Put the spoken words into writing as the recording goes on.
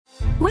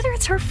Whether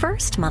it's her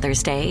first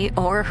Mother's Day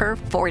or her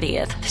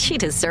 40th, she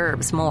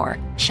deserves more.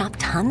 Shop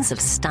tons of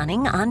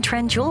stunning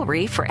on-trend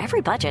jewelry for every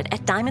budget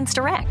at Diamonds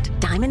Direct.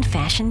 Diamond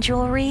fashion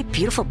jewelry,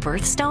 beautiful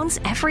birthstones,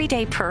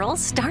 everyday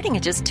pearls starting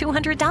at just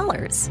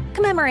 $200.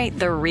 Commemorate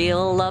the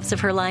real loves of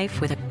her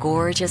life with a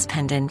gorgeous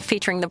pendant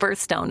featuring the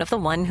birthstone of the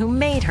one who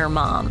made her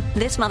mom.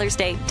 This Mother's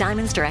Day,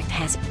 Diamonds Direct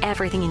has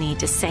everything you need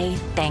to say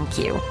thank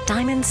you.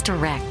 Diamonds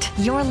Direct.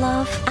 Your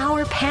love,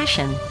 our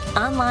passion.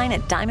 Online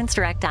at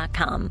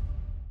diamondsdirect.com.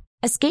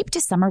 Escape to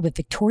summer with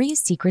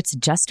Victoria's Secret's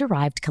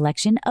just-arrived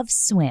collection of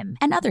swim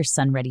and other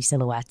sun-ready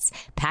silhouettes.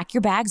 Pack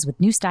your bags with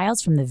new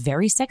styles from the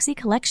Very Sexy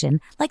collection,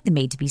 like the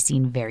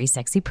made-to-be-seen Very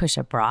Sexy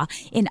push-up bra,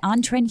 in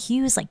on-trend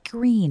hues like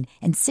green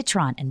and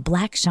citron and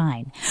black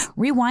shine.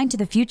 Rewind to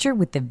the future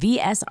with the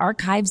VS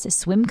Archives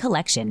swim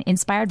collection,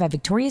 inspired by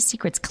Victoria's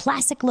Secret's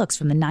classic looks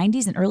from the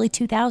 90s and early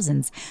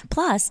 2000s.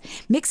 Plus,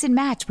 mix and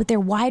match with their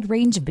wide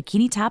range of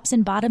bikini tops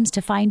and bottoms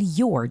to find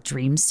your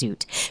dream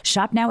suit.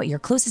 Shop now at your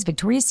closest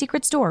Victoria's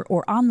Secret store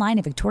or online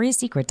at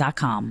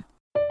victoriassecret.com.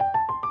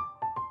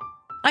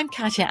 I'm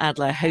Katya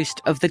Adler,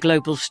 host of The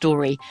Global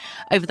Story.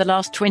 Over the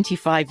last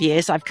 25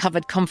 years, I've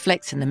covered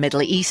conflicts in the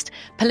Middle East,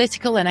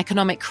 political and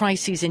economic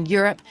crises in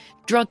Europe,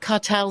 drug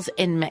cartels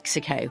in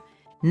Mexico.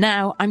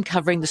 Now I'm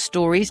covering the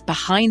stories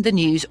behind the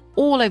news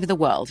all over the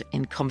world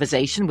in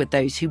conversation with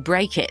those who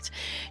break it.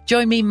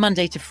 Join me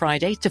Monday to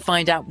Friday to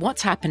find out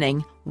what's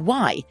happening,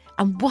 why,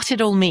 and what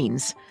it all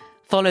means.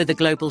 Follow The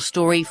Global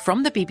Story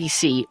from the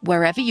BBC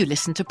wherever you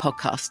listen to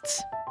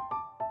podcasts.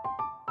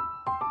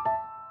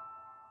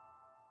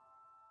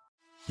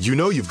 You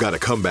know you've got a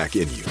comeback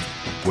in you.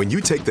 When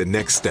you take the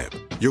next step,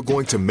 you're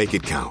going to make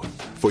it count.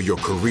 For your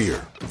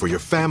career, for your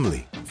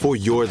family, for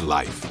your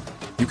life.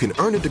 You can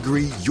earn a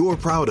degree you're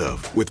proud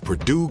of with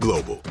Purdue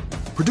Global.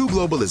 Purdue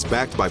Global is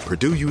backed by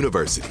Purdue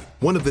University,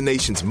 one of the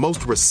nation's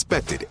most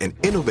respected and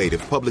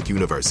innovative public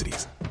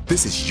universities.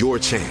 This is your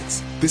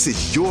chance. This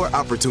is your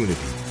opportunity.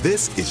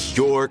 This is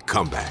your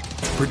comeback.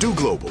 Purdue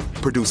Global,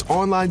 Purdue's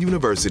online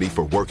university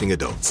for working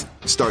adults.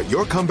 Start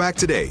your comeback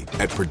today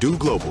at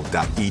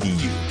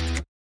purdueglobal.edu.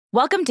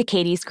 Welcome to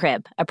Katie's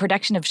Crib, a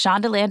production of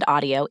Shondaland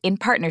Audio in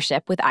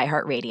partnership with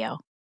iHeartRadio.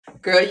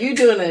 Girl, you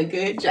doing a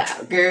good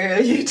job. Girl,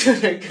 you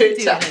doing a good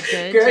job.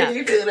 Girl,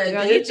 you doing a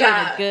good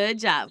job. Good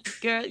job.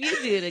 Girl, you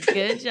doing a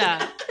good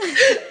job.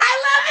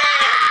 I love it.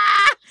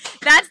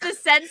 That's the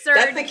censored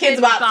That's the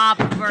Kids Bop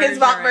version. Kids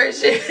Bop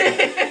version.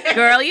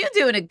 Girl, you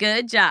doing a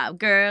good job.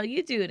 Girl,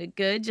 you doing a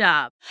good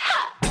job.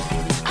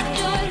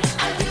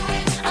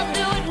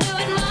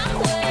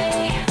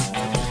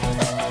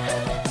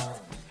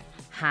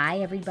 Hi,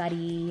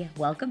 everybody.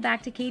 Welcome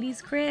back to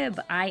Katie's Crib.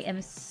 I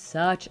am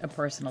such a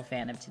personal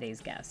fan of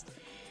today's guest.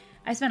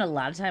 I spent a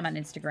lot of time on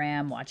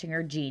Instagram watching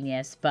her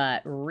genius,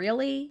 but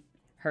really,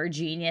 her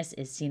genius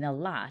is seen a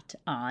lot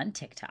on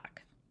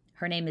TikTok.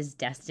 Her name is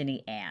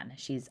Destiny Ann.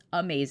 She's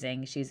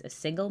amazing. She's a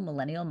single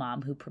millennial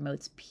mom who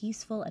promotes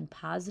peaceful and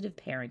positive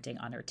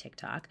parenting on her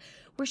TikTok,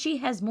 where she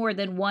has more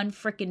than 1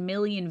 frickin'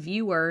 million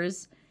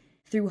viewers.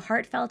 Through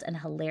heartfelt and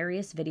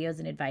hilarious videos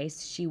and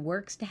advice, she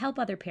works to help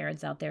other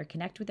parents out there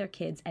connect with their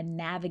kids and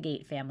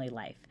navigate family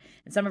life.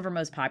 And some of her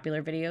most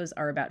popular videos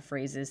are about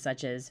phrases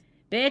such as,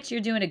 "Bitch,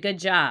 you're doing a good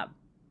job."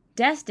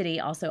 Destiny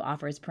also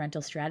offers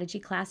parental strategy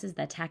classes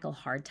that tackle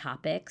hard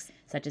topics,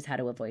 such as how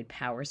to avoid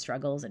power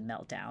struggles and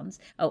meltdowns.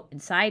 Oh,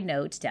 and side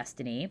note,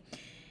 Destiny,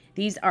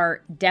 these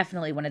are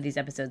definitely one of these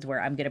episodes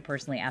where I'm going to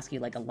personally ask you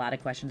like a lot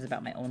of questions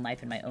about my own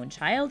life and my own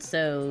child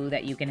so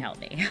that you can help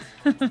me.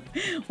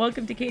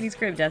 Welcome to Katie's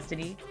Crib,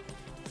 Destiny.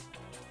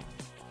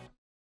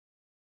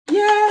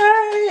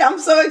 Yay! I'm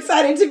so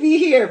excited to be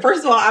here.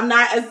 First of all, I'm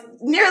not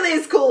nearly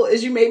as cool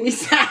as you made me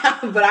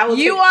sound, but I will.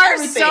 You are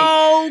everything.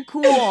 So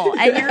cool,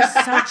 and you're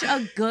such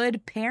a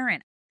good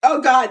parent. Oh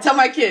God, tell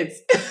my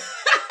kids.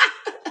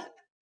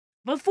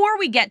 Before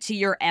we get to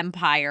your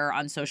empire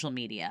on social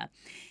media,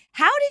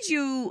 how did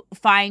you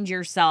find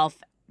yourself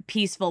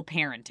peaceful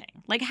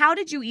parenting? Like, how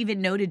did you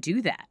even know to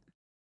do that?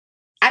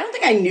 I don't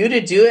think I knew to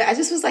do it. I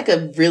just was like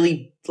a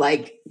really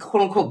like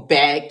quote unquote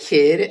bad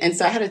kid. And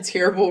so I had a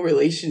terrible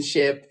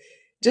relationship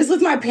just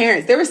with my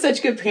parents. They were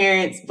such good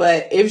parents,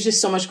 but it was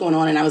just so much going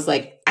on. And I was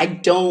like, I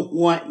don't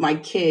want my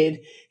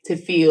kid to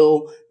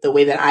feel the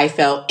way that I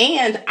felt.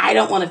 And I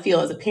don't want to feel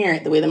as a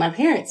parent the way that my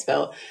parents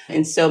felt.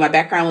 And so my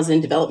background was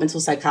in developmental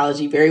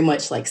psychology, very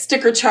much like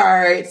sticker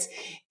charts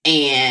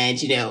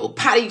and, you know,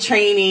 potty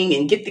training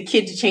and get the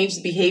kid to change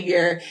the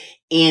behavior.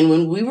 And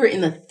when we were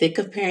in the thick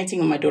of parenting,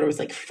 when my daughter was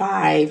like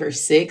 5 or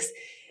 6,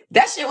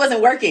 that shit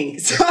wasn't working.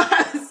 So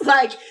I was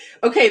like,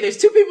 okay, there's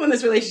 2 people in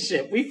this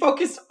relationship. We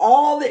focused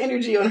all the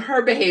energy on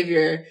her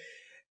behavior.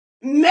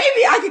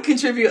 Maybe I could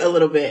contribute a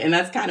little bit. And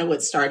that's kind of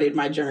what started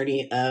my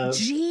journey of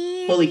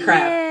holy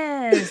crap.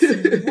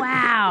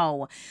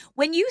 Wow.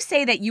 When you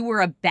say that you were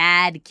a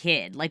bad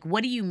kid, like,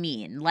 what do you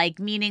mean? Like,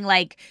 meaning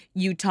like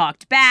you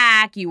talked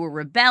back, you were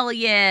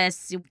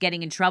rebellious,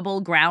 getting in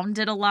trouble,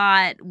 grounded a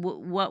lot.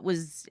 What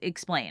was,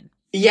 explain?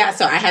 Yeah,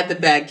 so I had the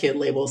bad kid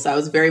label. So I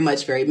was very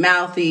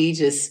mouthy,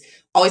 just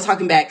always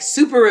talking back,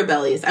 super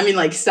rebellious. I mean,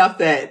 like stuff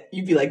that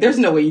you'd be like, there's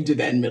no way you do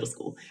that in middle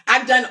school.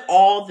 I've done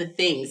all the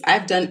things.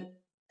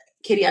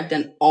 Katie, I've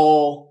done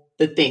all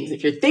the things.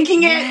 If you're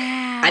thinking it,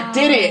 I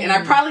did it. And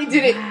I probably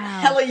did it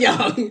hella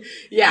young.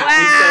 Yeah.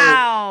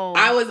 Wow. And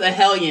so I was a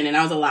hellion and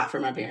I was a lot for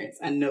my parents.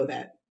 I know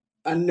that.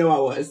 I know I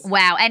was.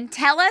 Wow. And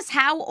tell us,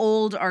 how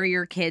old are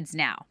your kids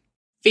now?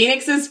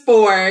 Phoenix is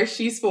 4.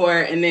 She's 4.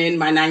 And then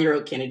my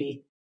 9-year-old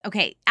Kennedy.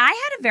 Okay, I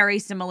had a very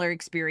similar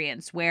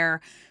experience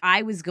where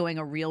I was going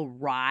a real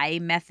rye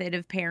method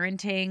of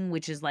parenting,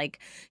 which is like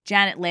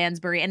Janet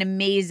Lansbury, and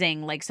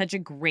amazing, like such a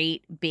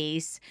great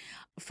base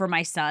for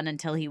my son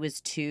until he was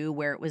 2,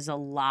 where it was a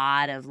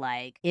lot of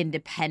like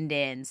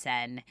independence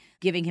and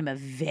giving him a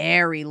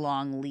very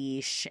long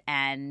leash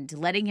and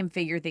letting him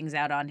figure things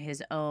out on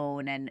his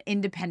own and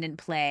independent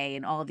play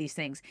and all of these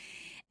things.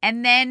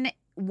 And then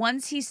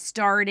once he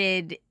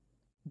started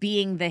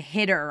being the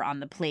hitter on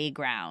the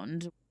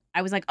playground,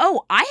 I was like,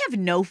 oh, I have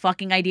no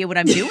fucking idea what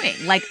I'm doing.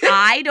 Like,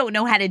 I don't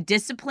know how to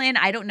discipline.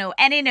 I don't know.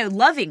 And in a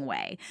loving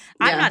way.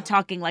 I'm not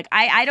talking like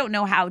I don't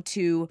know how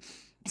to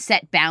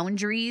set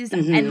boundaries.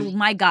 Mm-hmm. And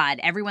my God,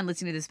 everyone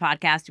listening to this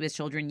podcast who has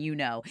children, you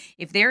know,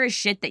 if there is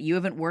shit that you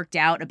haven't worked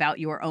out about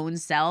your own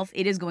self,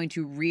 it is going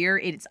to rear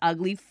its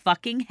ugly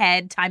fucking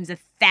head times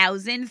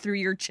 1,000 through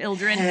your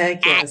children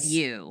at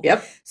you.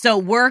 Yep. So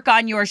work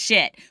on your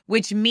shit,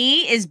 which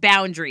me is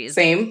boundaries.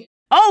 Same.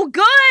 Oh,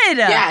 good.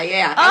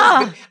 Yeah.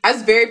 I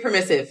was very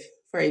permissive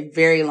for a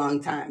very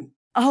long time.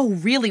 Oh,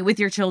 really? With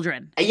your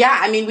children? Yeah.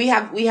 I mean, we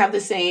have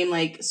the same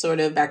like sort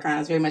of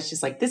background. It's very much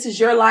just like, this is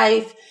your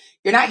life.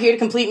 You're not here to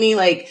complete me,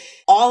 like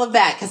all of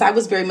that. Cause I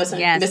was very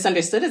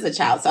misunderstood as a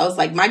child. So I was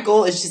like, my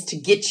goal is just to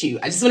get you.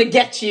 I just want to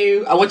get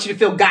you. I want you to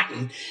feel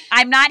gotten.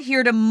 I'm not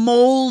here to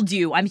mold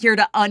you. I'm here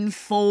to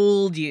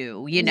unfold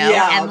you, you know?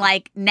 Yeah. And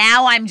like,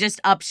 now I'm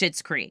just up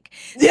Schitt's Creek.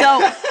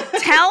 So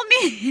tell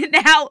me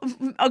now,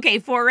 okay,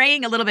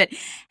 foraying a little bit,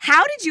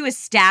 how did you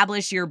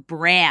establish your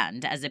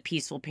brand as a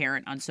peaceful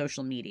parent on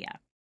social media?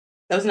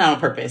 That was not on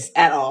purpose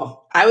at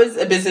all. I was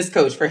a business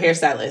coach for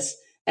hairstylists.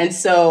 And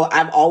so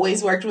I've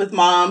always worked with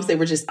moms. They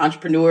were just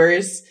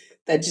entrepreneurs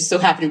that just so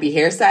happened to be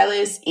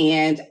hairstylists.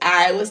 And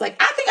I was like,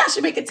 I think I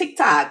should make a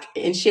TikTok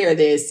and share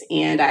this.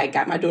 And I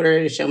got my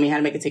daughter to show me how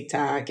to make a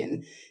TikTok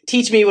and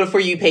teach me what a For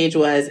You page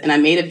was. And I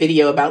made a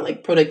video about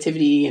like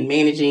productivity and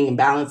managing and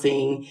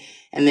balancing.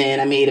 And then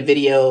I made a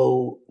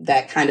video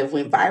that kind of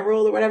went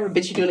viral or whatever.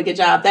 Bitch, you doing a good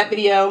job. That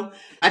video.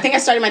 I think I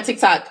started my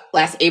TikTok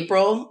last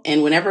April.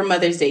 And whenever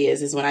Mother's Day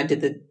is when I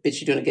did the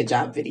Bitch, you doing a good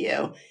job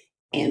video.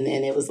 And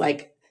then it was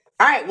like,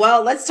 all right,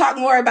 well, let's talk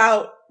more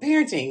about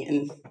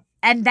parenting.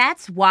 And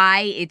that's why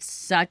it's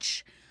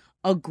such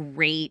a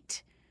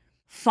great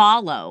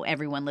follow,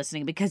 everyone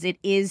listening, because it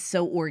is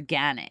so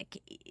organic.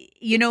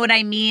 You know what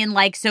I mean?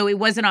 Like, so it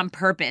wasn't on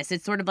purpose.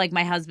 It's sort of like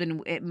my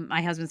husband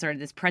started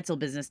this pretzel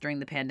business during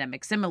the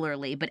pandemic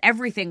similarly, but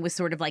everything was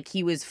sort of like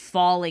he was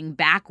falling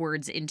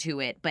backwards into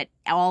it. But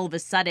all of a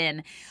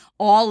sudden,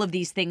 all of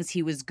these things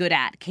he was good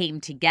at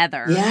came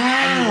together. Yeah.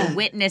 And you were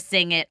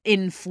witnessing it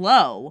in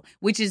flow,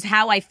 which is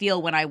how I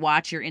feel when I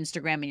watch your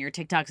Instagram and your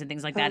TikToks and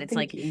things like that. It's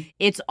like,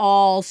 it's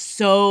all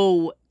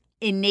so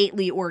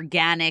innately,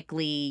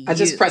 organically. I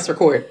just press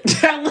record.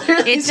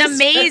 It's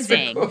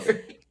amazing.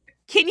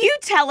 Can you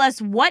tell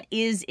us what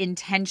is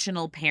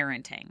intentional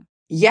parenting?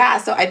 Yeah,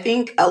 so I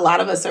think a lot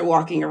of us are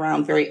walking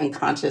around very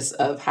unconscious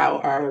of how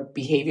our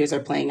behaviors are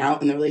playing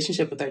out in the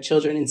relationship with our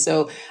children. And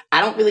so I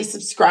don't really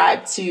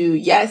subscribe to,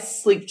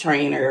 yes, sleep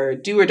train or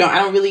do or don't. I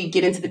don't really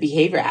get into the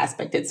behavior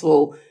aspect. It's,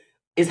 well,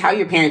 is how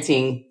you're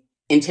parenting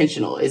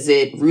intentional? Is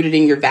it rooted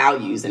in your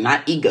values and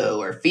not ego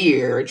or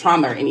fear or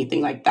trauma or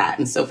anything like that?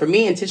 And so for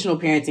me, intentional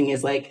parenting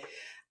is like,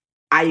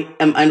 I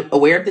am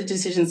aware of the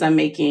decisions I'm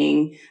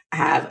making. I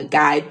have a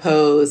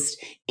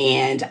guidepost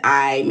and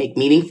I make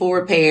meaningful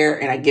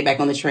repair and I get back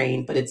on the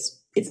train. But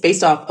it's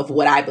based off of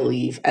what I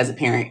believe as a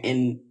parent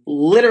and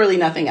literally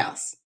nothing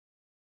else.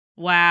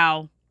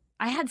 Wow.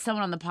 I had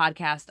someone on the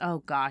podcast. Oh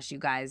gosh, you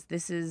guys,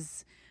 this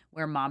is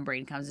where mom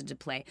brain comes into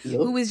play,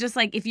 who was just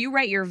like, if you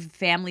write your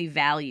family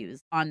values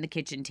on the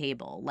kitchen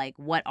table, like,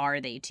 what are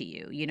they to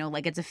you? You know,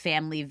 like, it's a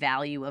family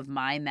value of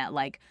mine that,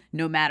 like,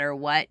 no matter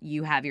what,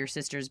 you have your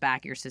sister's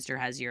back, your sister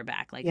has your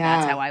back. Like,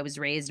 that's how I was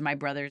raised. My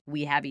brothers,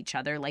 we have each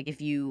other. Like,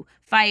 if you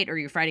fight or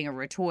you're fighting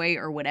over a toy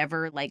or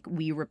whatever, like,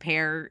 we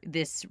repair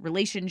this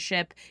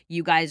relationship.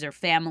 You guys are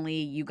family.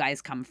 You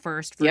guys come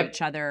first for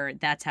each other.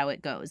 That's how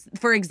it goes.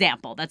 For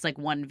example, that's like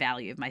one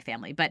value of my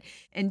family. But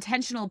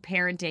intentional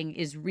parenting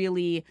is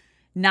really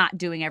not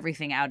doing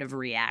everything out of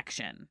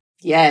reaction.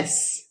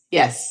 Yes.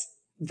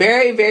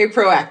 Very, very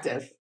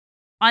proactive.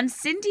 On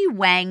Cindy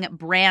Wang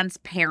Brand's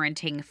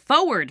Parenting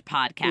Forward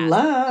podcast.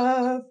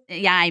 Love.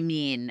 Yeah, I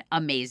mean,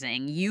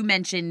 amazing. You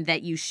mentioned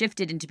that you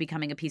shifted into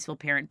becoming a peaceful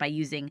parent by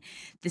using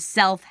the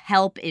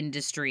self-help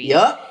industry.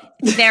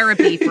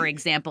 Therapy, for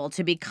example,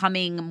 to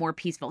becoming more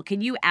peaceful.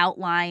 Can you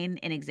outline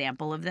an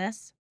example of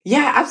this?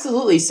 Yeah,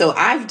 absolutely. So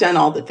I've done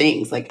all the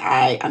things. Like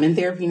I'm in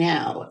therapy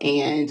now,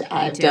 and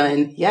I've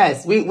done,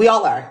 yes, we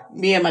all are.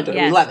 Me and my daughter,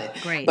 we love it.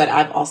 Great. But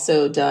I've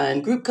also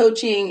done group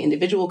coaching,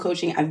 individual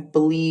coaching. I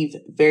believe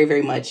very,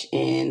 very much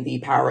in the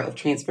power of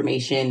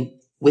transformation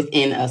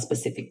within a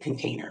specific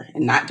container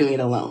and not doing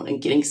it alone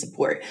and getting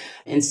support.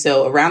 And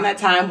so around that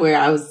time where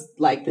I was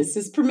like, this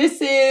is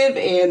permissive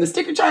and the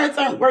sticker charts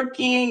aren't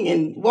working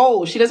and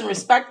whoa, she doesn't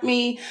respect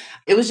me.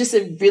 It was just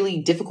a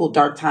really difficult,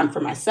 dark time for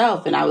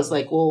myself. And I was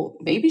like, well,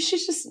 maybe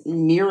she's just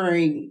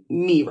mirroring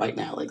me right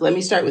now. Like, let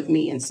me start with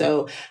me. And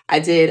so I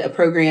did a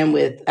program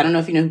with, I don't know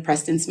if you know who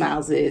Preston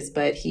Smiles is,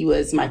 but he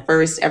was my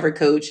first ever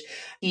coach.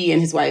 He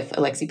and his wife,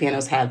 Alexi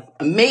Panos, have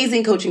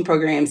amazing coaching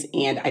programs.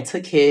 And I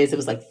took his, it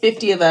was like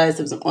 50 of us.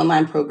 It was an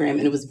online program.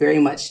 And it was very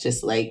much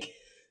just like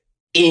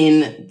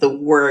in the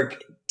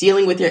work,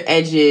 dealing with your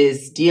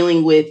edges,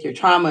 dealing with your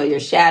trauma, your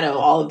shadow,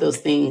 all of those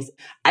things.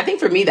 I think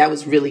for me, that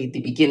was really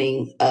the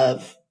beginning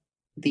of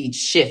the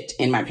shift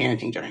in my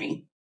parenting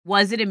journey.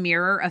 Was it a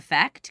mirror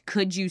effect?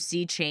 Could you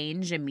see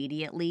change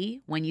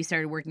immediately when you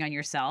started working on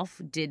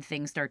yourself? Did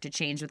things start to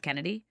change with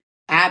Kennedy?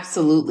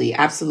 Absolutely.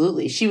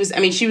 Absolutely. She was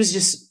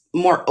just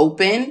more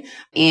open,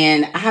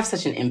 and I have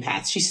such an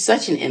empath. She's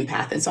such an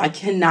empath. And so I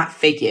cannot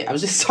fake it. I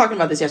was just talking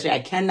about this yesterday. I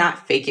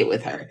cannot fake it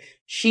with her.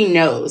 She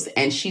knows,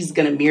 and she's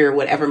going to mirror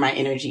whatever my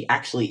energy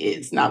actually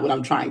is, not what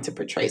I'm trying to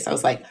portray. So I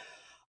was like,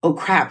 oh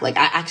crap. Like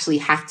I actually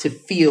have to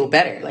feel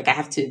better. Like I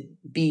have to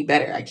be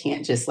better. I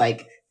can't just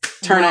like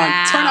turn on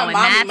mommy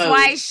that's mode.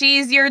 why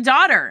she's your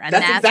daughter. And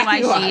that's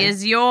exactly why she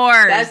is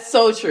yours. That's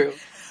so true.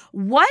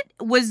 What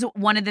was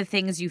one of the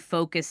things you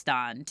focused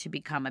on to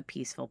become a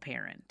peaceful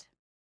parent?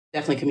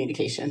 Definitely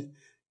communication.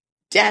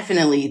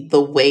 Definitely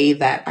the way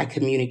that I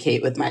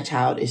communicate with my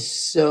child is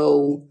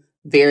so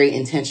very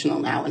intentional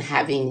now, and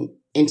having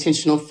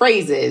intentional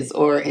phrases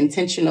or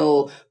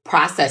intentional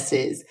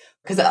processes.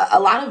 Because a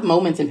lot of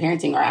moments in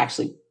parenting are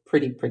actually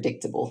pretty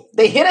predictable.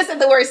 They hit us at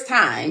the worst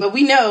time, but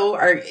we know,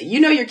 or you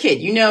know your kid,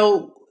 you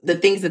know the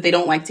things that they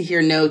don't like to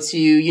hear no to,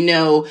 you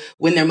know,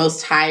 when they're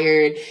most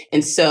tired.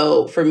 And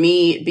so for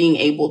me, being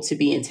able to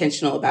be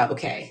intentional about,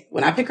 okay,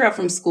 when I pick her up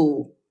from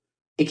school,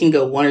 it can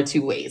go one or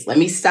two ways. Let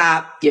me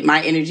stop, get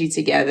my energy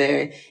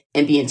together,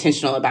 and be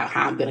intentional about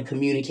how I'm going to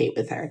communicate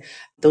with her.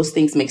 Those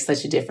things make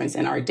such a difference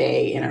in our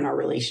day and in our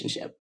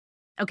relationship.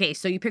 Okay,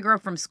 so you pick her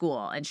up from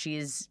school and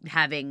she's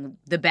having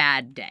the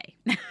bad day.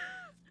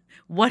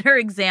 What are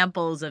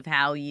examples of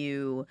how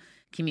you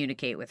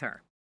communicate with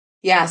her?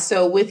 Yeah,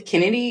 so with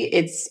Kennedy,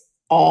 it's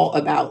all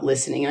about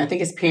listening. And I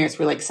think as parents,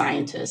 we're like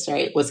scientists,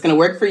 right? What's going to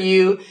work for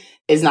you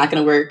is not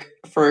going to work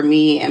for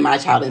me and my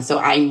child. And so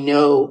I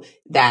know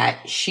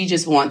that she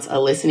just wants a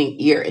listening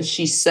ear. And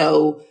she's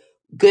so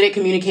good at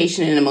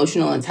communication and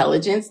emotional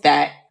intelligence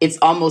that it's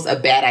almost a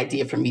bad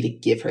idea for me to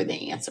give her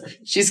the answer.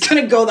 She's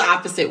going to go the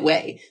opposite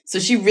way. So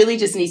she really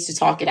just needs to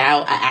talk it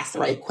out. I ask the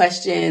right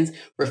questions,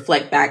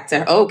 reflect back to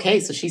her.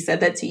 Okay, so she said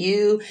that to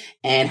you.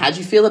 And how'd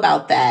you feel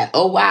about that?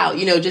 Oh, wow.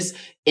 You know, just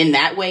in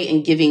that way,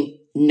 and giving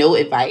no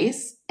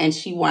advice. And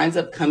she winds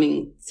up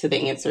coming to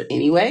the answer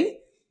anyway.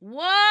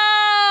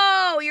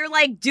 Whoa, you're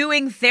like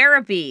doing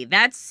therapy.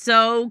 That's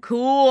so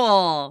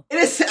cool. It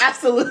is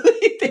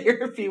absolutely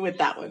therapy with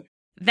that one.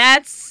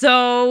 That's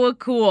so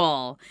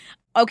cool.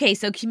 Okay,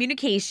 so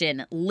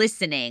communication,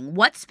 listening.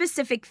 What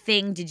specific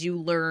thing did you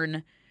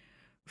learn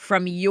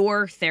from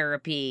your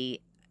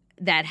therapy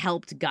that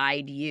helped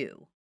guide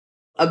you?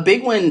 A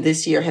big one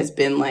this year has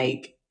been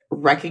like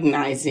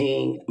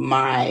recognizing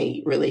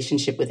my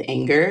relationship with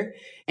anger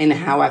and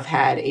how I've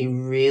had a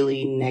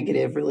really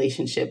negative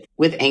relationship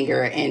with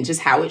anger, and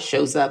just how it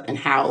shows up, and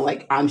how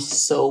like I'm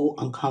so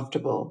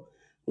uncomfortable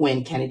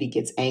when Kennedy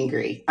gets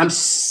angry. I'm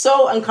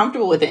so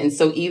uncomfortable with it. And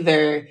so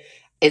either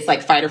it's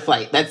like fight or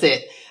flight. That's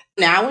it.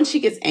 Now, when she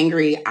gets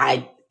angry,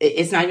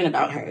 it's not even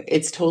about her.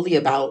 It's totally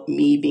about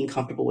me being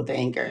comfortable with the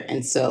anger.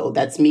 And so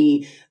that's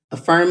me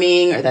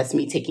affirming, or that's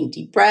me taking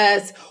deep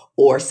breaths,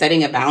 or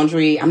setting a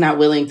boundary. I'm not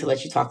willing to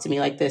let you talk to me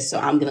like this, so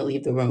I'm going to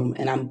leave the room,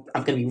 and I'm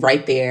going to be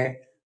right there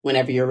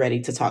whenever you're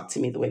ready to talk to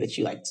me the way that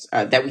you like,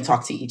 that we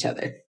talk to each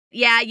other.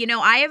 Yeah, you know,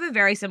 I have a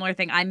very similar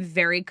thing. I'm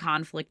very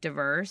conflict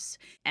averse,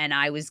 and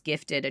I was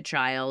gifted a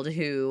child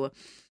who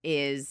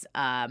is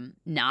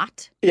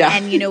not. Yeah.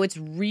 And, you know, it's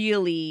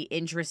really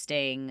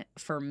interesting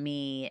for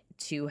me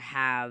to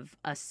have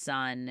a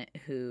son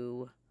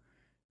who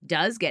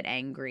does get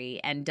angry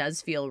and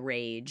does feel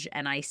rage,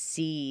 and I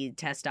see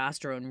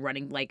testosterone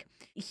running. Like,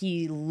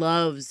 he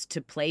loves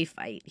to play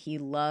fight. He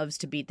loves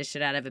to beat the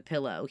shit out of a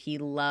pillow. He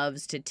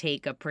loves to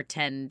take a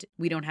pretend,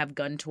 we don't have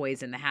gun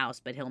toys in the house,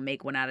 but he'll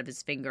make one out of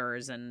his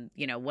fingers and,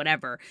 you know,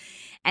 whatever.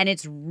 And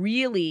it's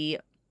really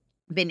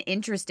been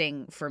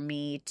interesting for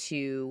me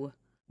to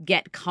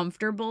get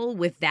comfortable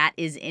with that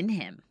is in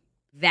him.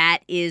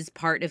 That is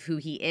part of who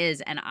he is.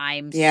 And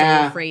I'm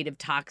so afraid of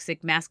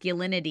toxic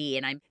masculinity,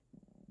 and I'm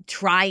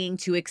trying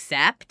to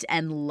accept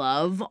and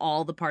love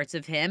all the parts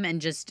of him, and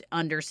just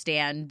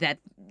understand that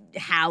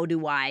how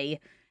do I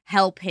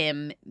help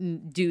him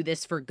do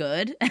this for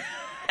good?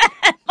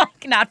 Like,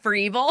 like, not for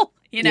evil,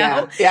 you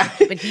know? Yeah.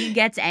 But he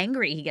gets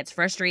angry. He gets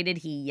frustrated.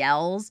 He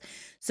yells.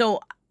 So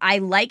I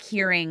like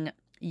hearing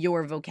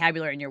your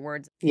vocabulary and your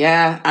words.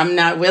 Yeah, I'm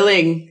not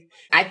willing.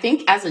 I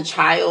think as a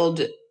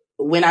child,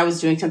 when I was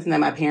doing something that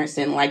my parents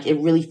didn't like, it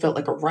really felt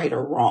like a right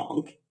or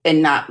wrong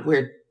and not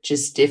we're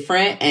just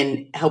different,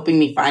 and helping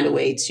me find a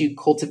way to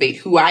cultivate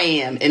who I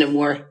am in a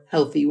more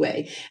healthy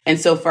way. And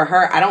so for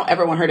her, I don't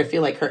ever want her to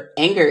feel like her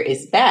anger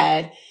is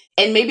bad.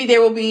 And maybe there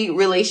will be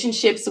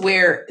relationships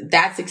where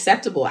that's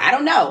acceptable. I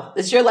don't know.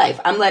 It's your life.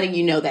 I'm letting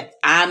you know that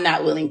I'm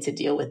not willing to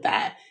deal with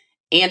that.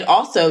 And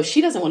also, she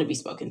doesn't want to be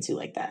spoken to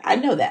like that. I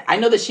know that. I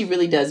know that she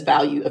really does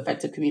value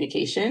effective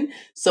communication.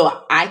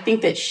 So I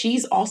think that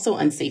she's also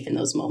unsafe in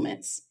those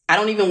moments. I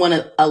don't even want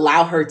to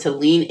allow her to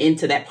lean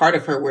into that part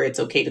of her where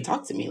it's okay to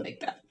talk to me like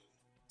that.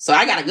 So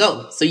I got to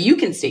go so you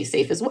can stay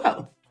safe as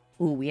well.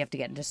 Ooh, we have to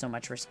get into so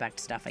much respect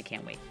stuff. I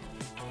can't wait.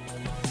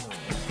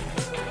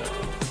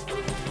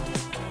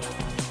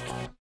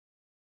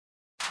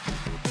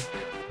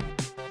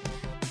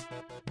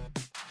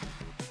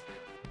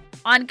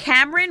 On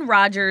Cameron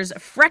Rogers'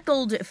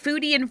 Freckled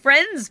Foodie and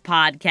Friends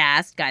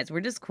podcast, guys,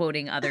 we're just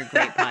quoting other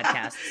great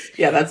podcasts.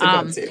 Yeah, that's a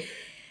good too.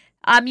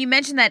 You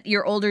mentioned that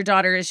your older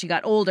daughter, as she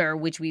got older,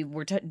 which we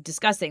were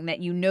discussing, that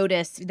you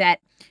noticed that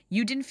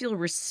you didn't feel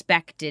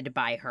respected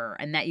by her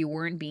and that you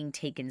weren't being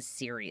taken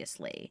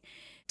seriously.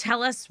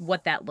 Tell us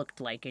what that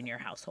looked like in your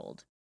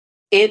household.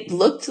 It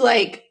looked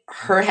like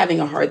her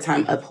having a hard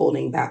time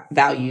upholding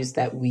values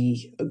that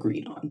we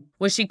agreed on.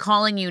 Was she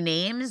calling you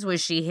names? Was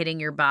she hitting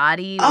your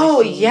body?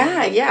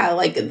 Yeah.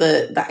 Like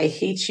the I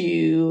hate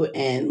you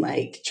and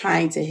like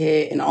trying to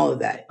hit and all of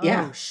that.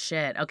 Yeah. Oh,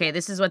 shit. Okay,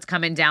 this is what's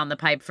coming down the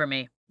pipe for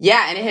me.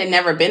 Yeah, and it had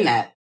never been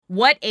that.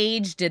 What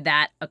age did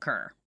that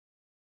occur?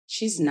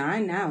 She's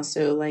 9 now,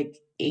 so like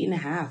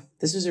 8.5.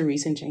 This was a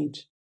recent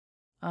change.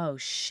 Oh,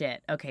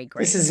 shit. Okay,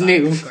 great. This is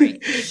new.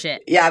 Great.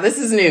 Shit. Yeah, this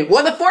is new.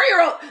 Well, the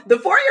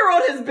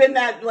 4-year-old has been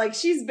that, like,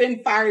 she's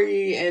been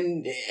fiery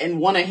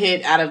and want to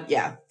hit out of,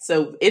 yeah.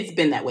 So it's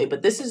been that way.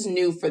 But this is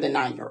new for the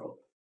 9-year-old.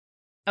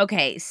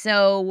 Okay,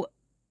 so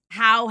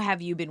how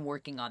have you been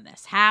working on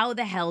this? How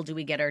the hell do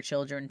we get our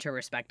children to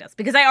respect us?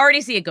 Because I already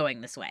see it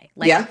going this way.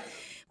 Like, yeah.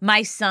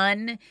 My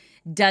son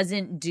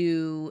doesn't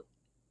do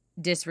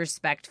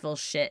disrespectful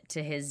shit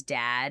to his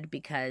dad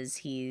because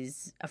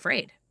he's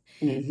afraid.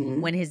 Mm-hmm.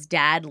 When his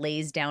dad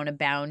lays down a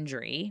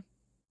boundary,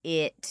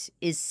 it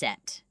is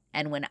set.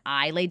 And when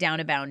I lay down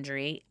a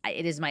boundary,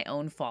 it is my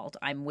own fault.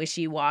 I'm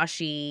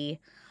wishy-washy.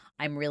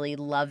 I'm really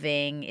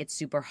loving. It's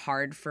super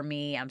hard for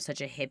me. I'm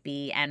such a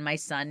hippie. And my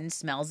son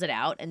smells it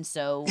out. And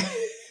so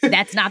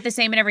that's not the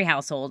same in every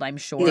household. I'm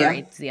sure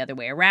It's the other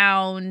way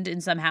around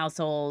in some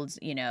households,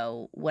 you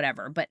know,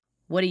 whatever. But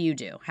what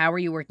do? How are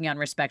you working on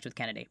respect with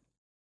Kennedy?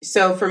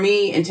 So for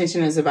me,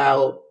 intention is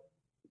about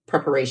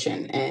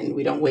preparation, and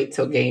we don't wait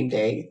till game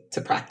day to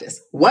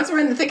practice. Once we're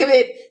in the thick of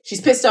it, she's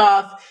pissed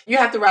off. You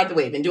have to ride the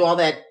wave and do all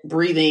that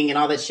breathing and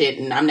all that shit.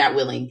 And I'm not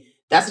willing.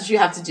 That's what you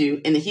have to do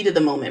in the heat of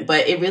the moment.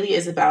 But it really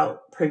is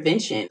about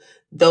prevention.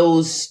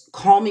 Those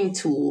calming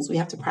tools, we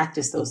have to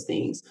practice those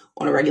things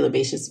on a regular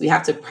basis. We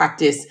have to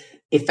practice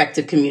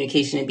effective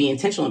communication and be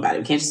intentional about it.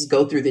 We can't just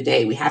go through the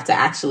day. We have to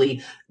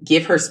actually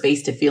give her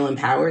space to feel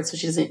empowered so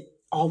she doesn't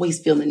always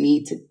feel the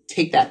need to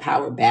take that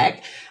power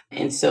back.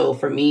 And so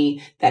for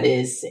me, that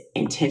is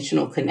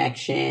intentional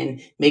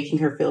connection, making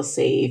her feel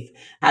safe,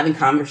 having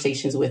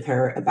conversations with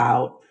her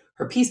about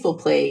her peaceful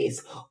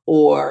place,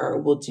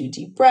 or we'll do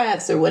deep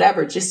breaths or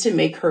whatever, just to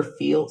make her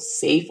feel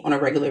safe on a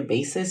regular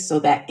basis so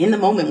that in the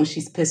moment when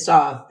she's pissed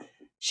off,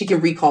 she can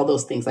recall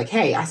those things like,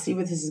 hey, I see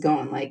where this is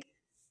going. Like,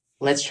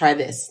 let's try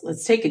this.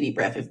 Let's take a deep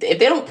breath. If they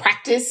don't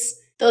practice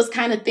those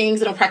kind of things,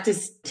 they don't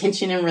practice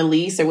tension and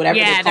release or whatever.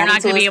 Yeah, they're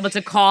not going to be able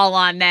to call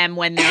on them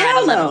when they're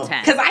at a level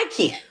 10. Because I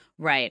can't.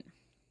 Right.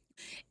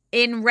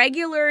 In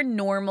regular,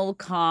 normal,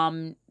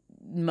 calm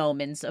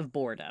moments of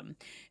boredom,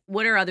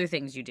 what are other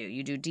things you do?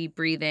 You do deep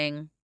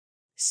breathing?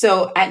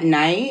 So at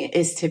night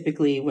is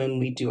typically when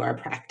we do our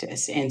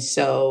practice. And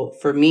so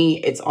for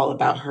me, it's all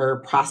about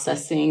her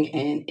processing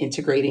and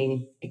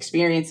integrating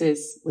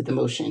experiences with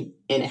emotion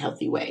in a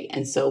healthy way.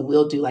 And so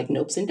we'll do like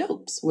Nopes and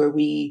Dopes, where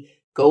we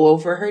go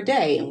over her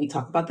day and we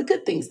talk about the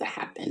good things that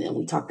happen and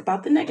we talk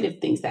about the negative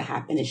things that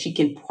happen. And she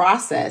can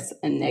process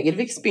a negative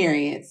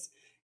experience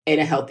in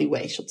a healthy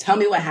way. She'll tell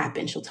me what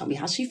happened. She'll tell me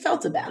how she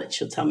felt about it.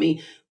 She'll tell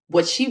me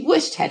what she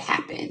wished had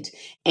happened.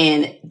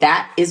 And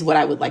that is what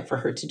I would like for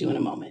her to do in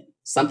a moment.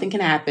 Something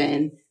can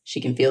happen. She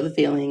can feel the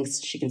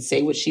feelings. She can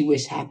say what she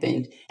wished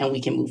happened, and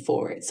we can move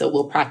forward. So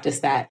we'll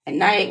practice that at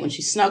night when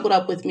she's snuggled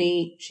up with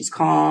me. She's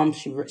calm.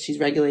 She's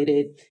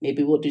regulated.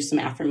 Maybe we'll do some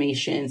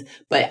affirmations.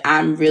 But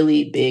I'm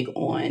really big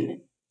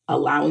on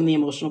allowing the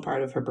emotional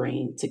part of her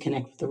brain to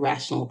connect with the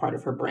rational part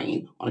of her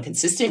brain on a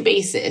consistent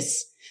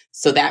basis.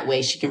 So that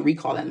way she can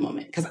recall that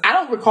moment. Because I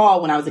don't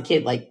recall when I was a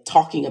kid, like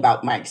talking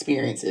about my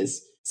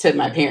experiences to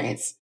my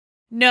parents.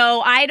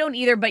 No, I don't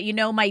either. But, you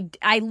know,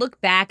 I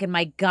look back and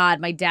my God,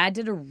 my dad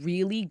did a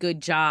really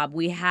good job.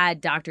 We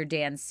had Dr.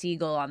 Dan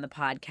Siegel on the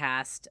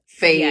podcast.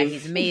 Fave. Yeah,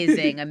 he's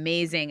amazing,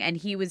 amazing. And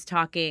he was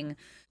talking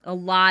a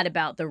lot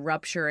about the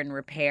rupture and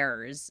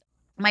repairs.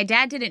 My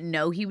dad didn't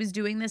know he was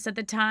doing this at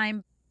the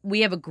time.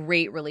 We have a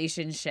great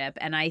relationship,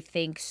 and I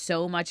think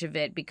so much of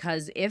it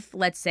because if,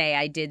 let's say,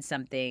 I did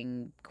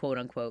something quote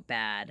unquote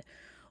bad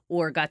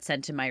or got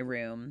sent to my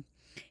room,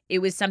 it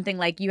was something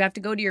like you have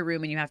to go to your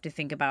room and you have to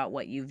think about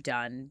what you've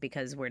done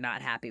because we're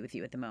not happy with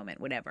you at the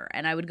moment, whatever.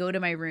 And I would go to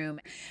my room,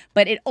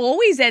 but it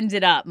always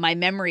ended up, my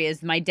memory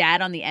is my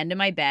dad on the end of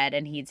my bed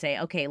and he'd say,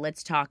 okay,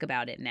 let's talk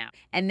about it now.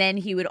 And then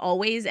he would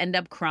always end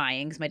up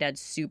crying because my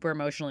dad's super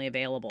emotionally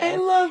available. I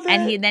love that.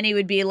 And then he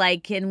would be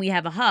like, can we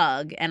have a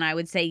hug? And I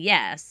would say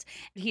yes.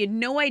 He had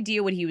no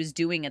idea what he was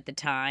doing at the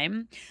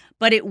time,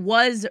 but it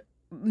was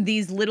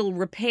these little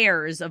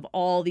repairs of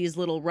all these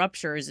little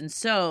ruptures. And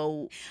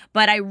so,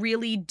 but I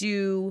really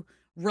do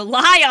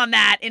rely on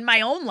that in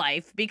my own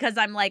life because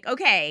I'm like,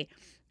 okay,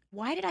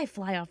 why did I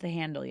fly off the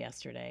handle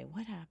yesterday?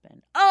 What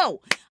happened? Oh,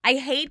 I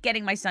hate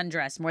getting my son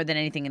dressed more than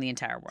anything in the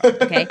entire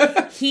world, okay?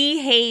 He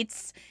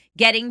hates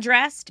getting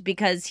dressed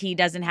because he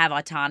doesn't have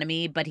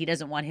autonomy, but he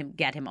doesn't want him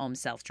get him home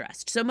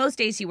self-dressed. So most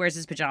days he wears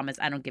his pajamas.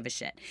 I don't give a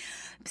shit.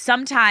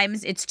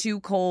 Sometimes it's too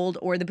cold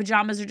or the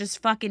pajamas are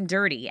just fucking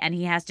dirty and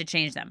he has to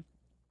change them.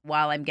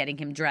 While I'm getting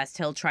him dressed,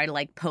 he'll try to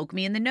like poke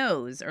me in the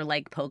nose or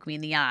like poke me in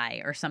the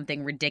eye or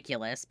something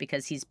ridiculous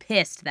because he's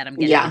pissed that I'm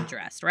getting him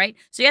dressed, right?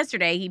 So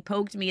yesterday he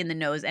poked me in the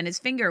nose and his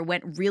finger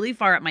went really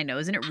far up my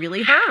nose and it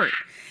really hurt.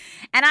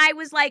 And I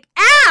was like,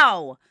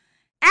 ow!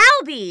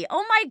 Albie,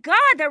 oh my God,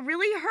 that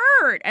really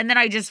hurt. And then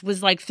I just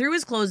was like, threw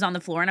his clothes on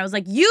the floor and I was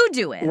like, you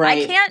do it.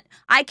 Right.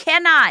 I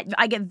cannot.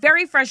 I get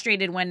very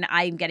frustrated when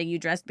I'm getting you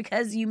dressed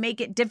because you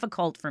make it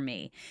difficult for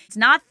me. It's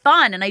not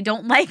fun and I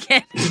don't like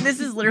it. This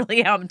is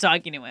literally how I'm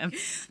talking to him.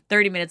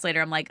 30 minutes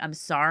later, I'm like, I'm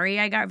sorry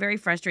I got very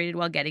frustrated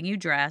while getting you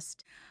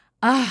dressed.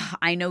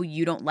 I know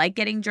you don't like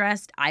getting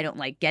dressed. I don't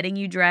like getting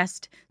you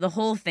dressed. The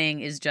whole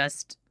thing is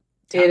just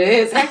tough. It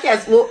is. Heck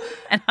yes. Well,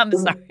 and I'm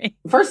sorry.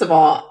 First of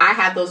all, I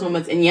had those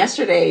moments. And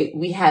yesterday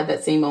we had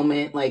that same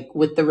moment, like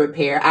with the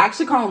repair. I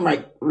actually call them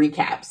like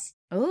recaps.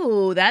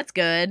 Oh, that's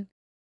good.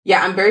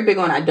 Yeah, I'm very big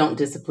on I don't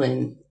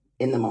discipline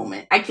in the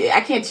moment. I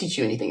can't teach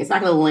you anything. It's not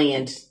going to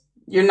land.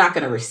 You're not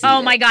going to receive it.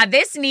 Oh my God,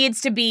 this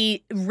needs to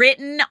be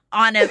written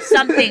on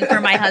something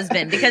for my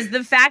husband because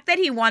the fact that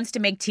he wants to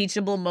make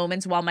teachable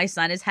moments while my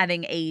son is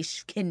having a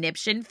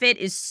conniption fit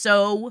is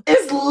so...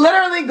 It's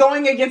literally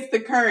going against the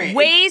current.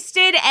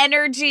 Wasted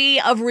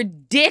energy of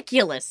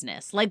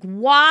ridiculousness. Like,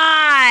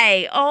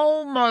 why?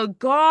 Oh my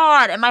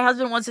God. And my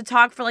husband wants to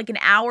talk for like an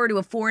hour to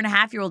a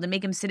 4.5-year-old and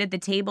make him sit at the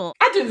table.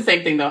 I do the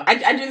same thing though.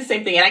 I do the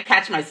same thing and I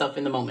catch myself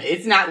in the moment.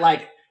 It's not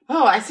like,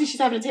 oh, I see she's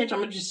having a tantrum.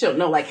 I'm gonna just chill.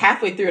 No, like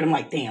halfway through it, I'm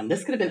like, damn,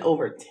 this could have been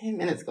over 10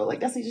 minutes ago. Like,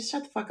 Dusty, just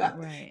shut the fuck up.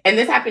 Right. And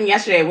this happened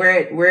yesterday.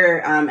 We're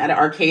at an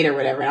arcade or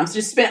whatever. And I'm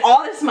just spent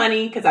all this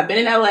money because I've been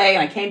in LA and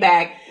I came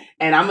back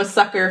and I'm a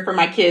sucker for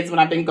my kids when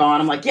I've been gone.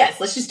 I'm like, yes,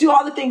 let's just do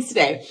all the things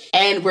today.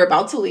 And we're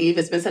about to leave.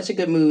 It's been such a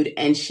good mood.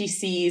 And she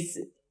sees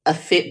a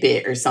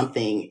Fitbit or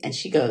something. And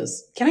she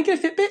goes, can I get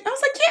a Fitbit? And I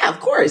was like, yeah,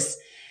 of course.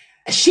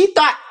 She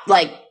thought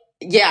like,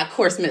 yeah, of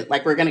course,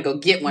 like we're going to go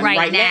get one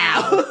right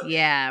now.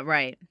 Yeah,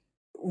 right.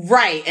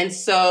 Right. And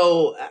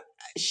so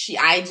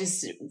I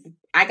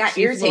got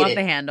irritated. Flew off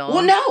the handle.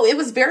 Well, no, it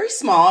was very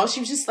small.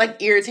 She was just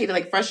like irritated,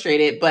 like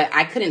frustrated, but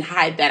I couldn't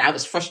hide that I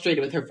was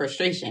frustrated with her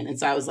frustration. And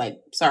so I was like,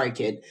 sorry,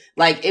 kid.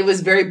 Like it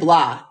was very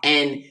blah.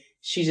 And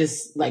she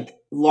just like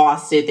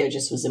lost it. There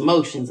just was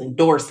emotions and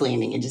door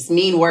slamming and just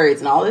mean words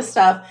and all this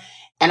stuff.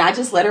 And I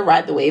just let her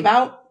ride the wave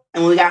out.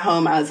 And when we got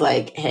home, I was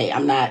like, hey,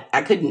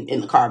 I couldn't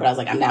in the car, but I was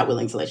like, I'm not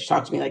willing to let you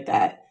talk to me like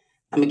that.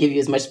 I'm going to give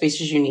you as much space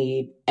as you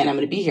need, and I'm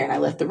going to be here. And I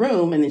left the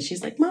room, and then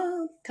she's like,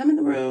 Mom, come in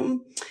the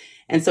room.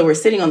 And so we're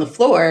sitting on the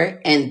floor,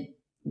 and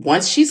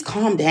once she's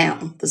calmed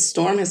down, the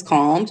storm has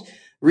calmed.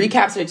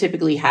 Recaps are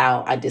typically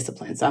how I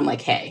discipline. So I'm like,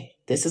 hey,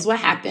 this is what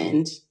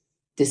happened.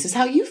 This is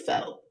how you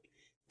felt.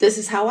 This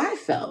is how I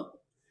felt.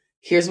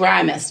 Here's where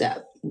I messed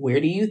up.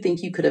 Where do you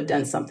think you could have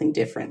done something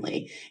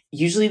differently?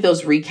 Usually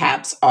those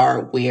recaps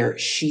are where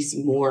she's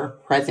more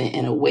present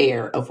and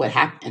aware of what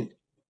happened.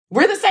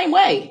 We're the same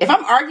way. If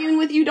I'm arguing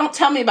with you, don't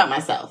tell me about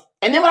myself.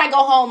 And then when I go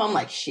home, I'm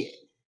like, shit,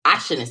 I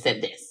shouldn't have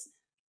said this.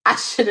 I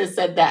should have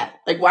said that.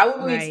 Like, why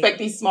would we expect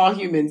these small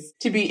humans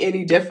to be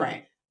any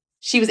different?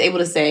 She was able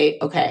to say,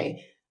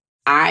 okay,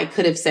 I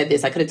could have said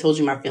this. I could have told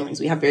you my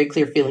feelings. We have very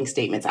clear feeling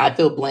statements. I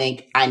feel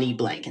blank. I need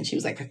blank. And she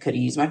was like, I could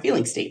have used my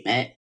feeling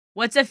statement.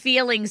 What's a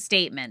feeling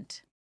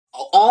statement?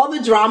 All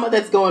the drama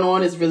that's going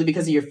on is really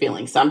because of your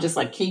feelings. So I'm just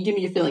like, can you give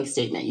me your feeling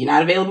statement? You're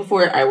not available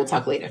for it? I will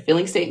talk later.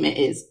 Feeling statement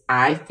is,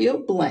 I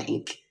feel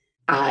blank.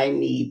 I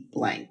need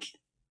blank.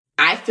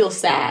 I feel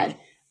sad.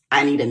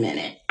 I need a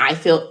minute. I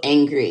feel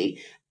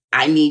angry.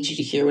 I need you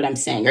to hear what I'm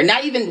saying. Or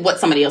not even what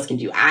somebody else can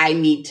do. I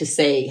need to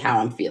say how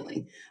I'm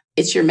feeling.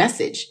 It's your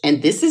message.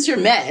 And this is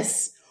your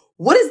mess.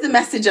 What is the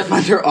message up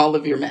under all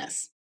of your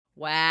mess?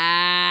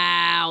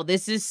 Wow,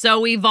 this is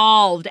so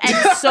evolved and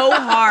so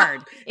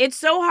hard. It's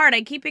so hard.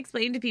 I keep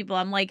explaining to people,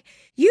 I'm like,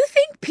 you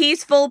think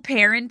peaceful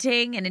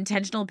parenting and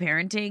intentional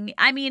parenting,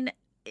 I mean,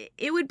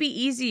 it would be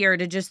easier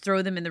to just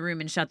throw them in the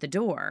room and shut the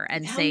door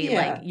and Hell say,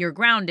 yeah. like, you're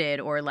grounded,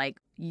 or like,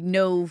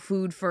 no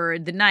food for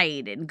the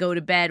night and go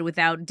to bed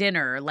without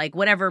dinner, like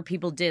whatever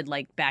people did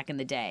like back in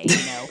the day,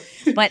 you know.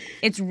 But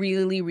it's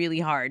really, really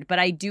hard. But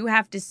I do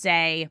have to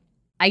say,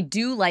 I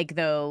do like,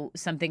 though,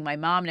 something my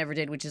mom never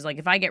did, which is like,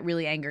 if I get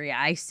really angry,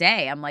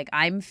 I'm like,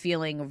 I'm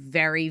feeling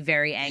very,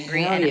 very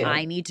angry Hell and yeah.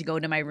 I need to go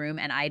to my room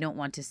and I don't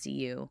want to see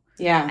you.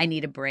 Yeah. I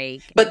need a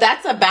break. But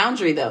that's a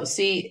boundary though.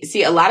 See,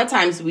 a lot of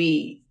times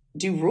we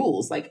do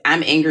rules. Like,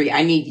 I'm angry.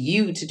 I need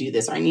you to do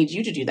this, or I need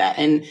you to do that.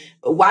 And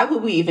why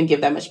would we even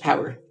give that much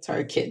power to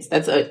our kids?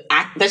 That's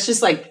that's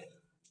just like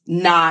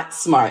not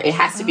smart. It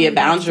has to be a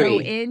boundary.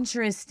 That's so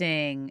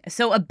interesting.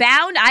 So a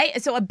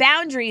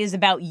boundary is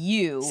about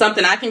you.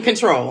 Something I can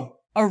control.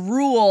 A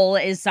rule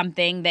is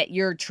something that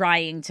you're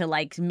trying to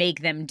like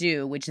make them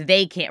do, which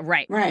they can't.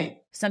 Right. Right.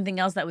 Something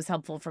else that was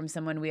helpful from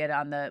someone we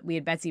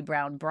had Betsy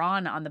Brown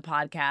Braun on the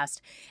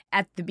podcast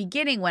at the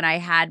beginning when I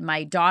had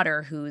my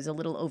daughter, who's a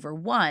little over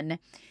 1,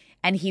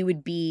 and he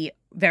would be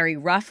very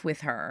rough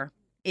with her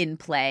in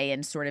play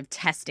and sort of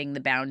testing the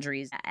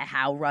boundaries.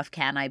 How rough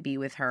can I be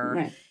with her?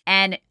 Right.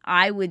 And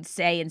I would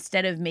say,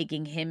 instead of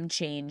making him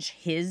change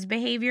his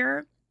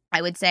behavior,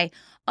 I would say,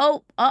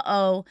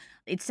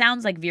 it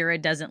sounds like Vera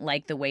doesn't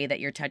like the way that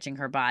you're touching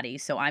her body.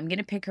 So I'm going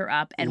to pick her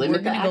up and Limit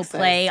we're going the to go access.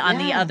 play on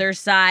the Yeah. other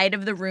side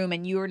of the room,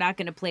 and you are not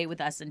going to play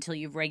with us until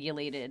you've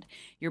regulated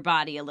your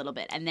body a little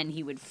bit. And then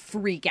he would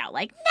freak out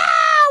like, no,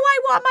 I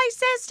want my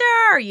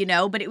sister, you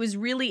know. But it was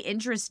really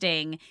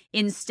interesting,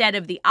 instead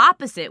of the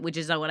opposite, which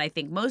is what I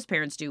think most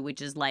parents do,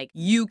 which is like,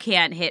 you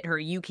can't hit her,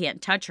 you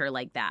can't touch her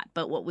like that.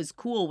 But what was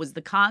cool was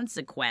the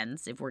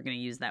consequence, if we're going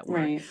to use that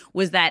word, Right.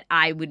 was that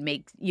I would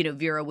make,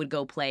 Vera would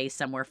go play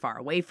somewhere far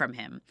away from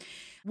him.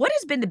 What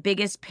has been the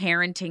biggest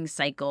parenting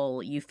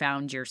cycle you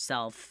found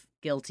yourself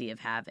guilty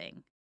of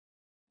having?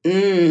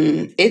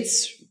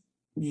 It's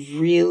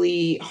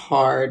really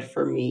hard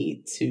for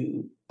me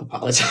to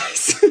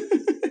apologize.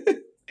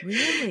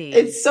 Really?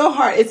 It's so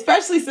hard,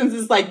 especially since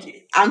it's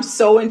like, I'm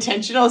so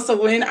intentional.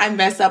 So when I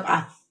mess up,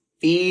 I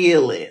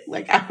feel it.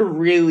 Like, I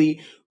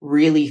really,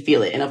 really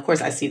feel it. And of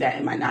course I see that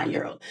in my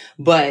 9-year-old,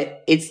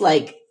 but it's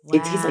like,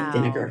 It tastes like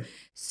vinegar.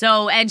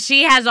 So, and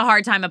she has a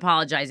hard time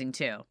apologizing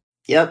too.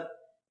 Yep.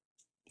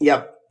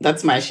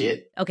 That's my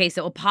shit. Okay,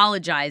 so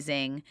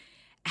apologizing.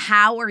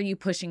 How are you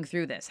pushing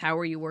through this? How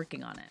are you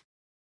working on it?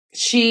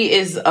 She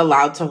is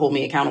allowed to hold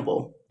me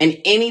accountable. And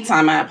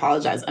anytime I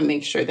apologize, I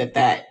make sure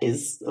that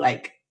is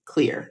like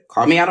clear.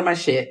 Call me out on my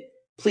shit.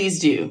 Please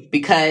do.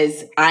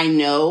 Because I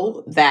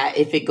know that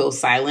if it goes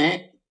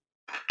silent,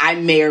 I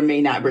may or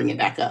may not bring it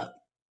back up.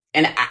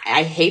 And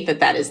I hate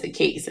that is the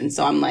case. And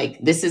so I'm like,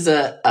 this is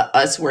a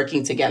us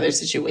working together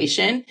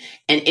situation.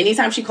 And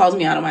anytime she calls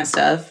me out on my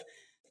stuff,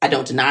 I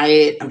don't deny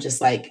it. I'm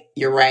just like,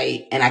 you're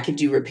right. And I could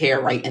do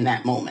repair right in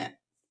that moment.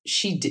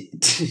 She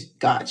did.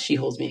 God, she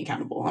holds me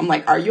accountable. I'm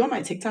like, are you on my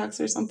TikToks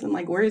or something?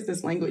 Like, where is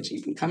this language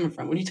even coming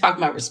from? When you talk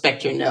about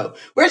respect your no,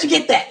 where'd you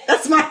get that?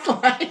 That's my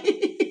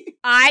line.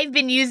 I've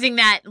been using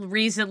that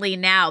recently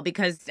now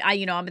because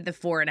I'm at the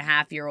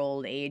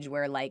 4.5-year-old age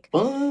where like,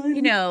 Fun.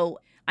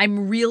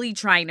 I'm really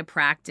trying to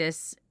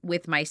practice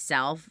with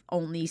myself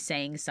only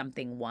saying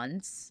something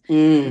once,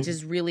 Mm. which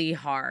is really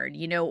hard,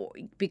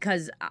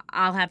 because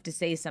I'll have to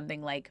say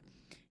something like,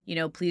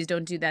 please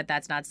don't do that.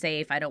 That's not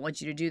safe. I don't want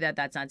you to do that.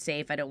 That's not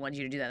safe. I don't want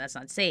you to do that. That's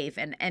not safe.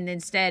 And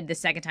instead, the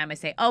second time I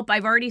say, oh,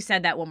 I've already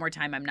said that one more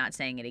time. I'm not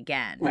saying it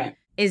again. Right.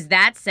 Is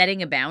that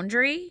setting a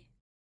boundary?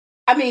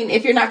 I mean,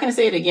 if you're not going to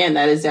say it again,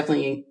 that is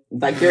definitely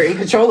like you're in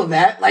control of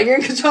that. Like you're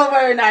in control of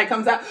whether or not it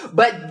comes out.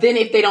 But then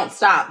if they don't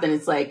stop, then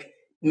it's like,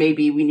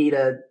 maybe we need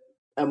a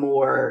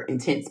more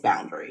intense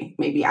boundary.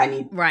 Maybe I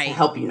need to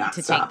help you not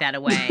to stop. take that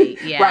away.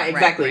 Yeah, right,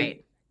 exactly.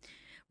 Right.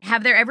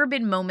 Have there ever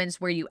been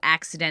moments where you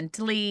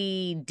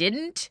accidentally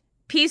didn't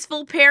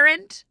peaceful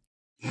parent?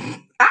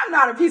 I'm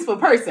not a peaceful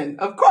person,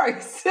 of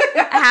course.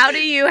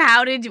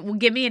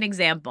 Give me an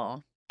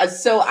example.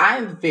 So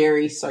I'm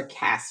very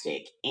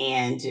sarcastic,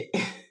 and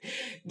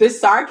the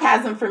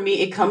sarcasm for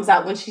me, it comes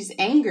out when she's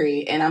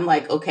angry. And I'm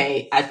like,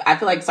 okay, I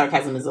feel like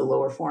sarcasm is a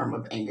lower form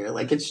of anger.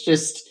 Like it's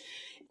just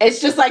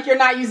like you're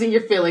not using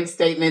your feeling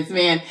statements,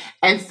 man.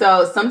 And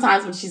so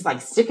sometimes when she's like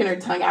sticking her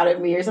tongue out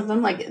at me or something,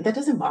 I'm like, that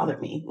doesn't bother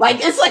me. Like,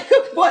 it's like,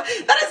 what?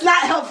 That is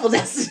not helpful,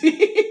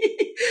 Destiny.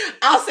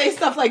 I'll say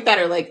stuff like that,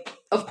 or like,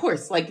 of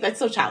course, like that's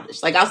so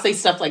childish. Like I'll say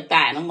stuff like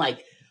that. And I'm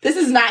like, this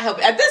is not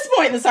helping. At this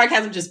point, the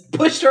sarcasm just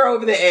pushed her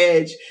over the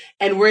edge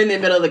and we're in the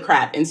middle of the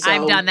crap. And so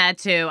I've done that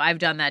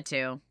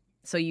too.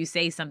 So you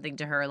say something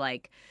to her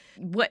like,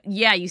 what?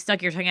 Yeah, you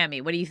stuck your tongue at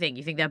me. What do you think?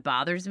 You think that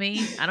bothers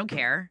me? I don't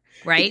care.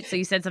 Right? So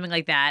you said something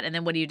like that. And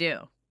then what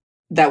do?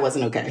 That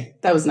wasn't okay.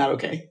 That was not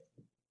okay.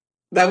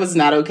 That was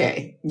not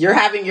okay. You're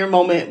having your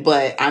moment,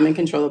 but I'm in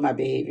control of my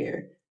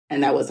behavior.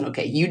 And that wasn't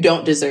okay. You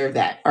don't deserve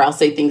that. Or I'll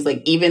say things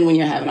like, even when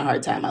you're having a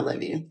hard time, I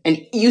love you. And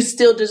you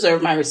still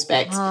deserve my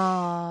respect.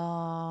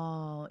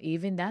 Oh,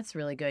 even that's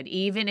really good.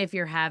 Even if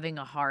you're having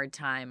a hard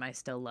time, I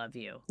still love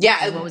you. Yeah.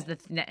 And what was the...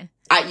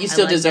 you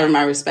still deserve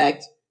my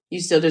respect. you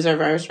still deserve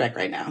our respect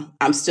right now.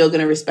 I'm still going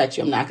to respect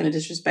you. I'm not going to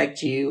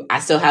disrespect you. I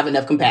still have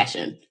enough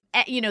compassion.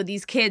 You know,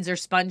 these kids are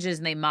sponges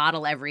and they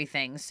model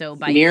everything. So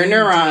by mirror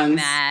neurons, doing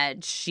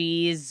that,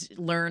 she's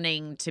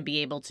learning to be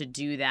able to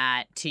do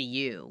that to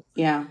you.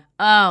 Yeah.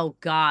 Oh,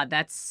 God,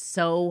 that's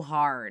so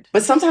hard.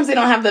 But sometimes they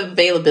don't have the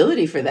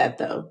availability for that,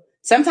 though.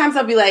 Sometimes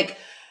I'll be like,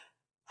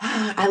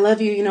 I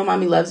love you. You know,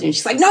 mommy loves you. And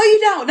she's like, no, you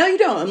don't. No, you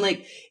don't. I'm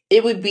like,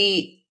 it would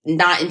be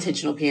not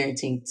intentional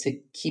parenting to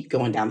keep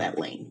going down that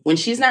lane. When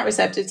she's not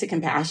receptive to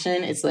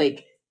compassion, it's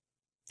like,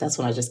 that's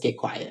when I just get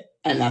quiet.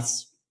 And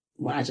that's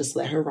when I just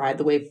let her ride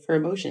the wave of her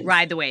emotions.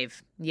 Ride the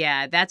wave.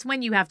 Yeah, that's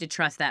when you have to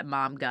trust that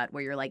mom gut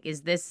where you're like,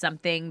 is this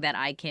something that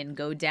I can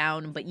go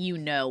down? But you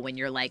know when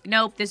you're like,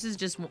 nope, this is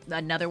just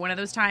another one of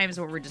those times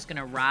where we're just going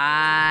to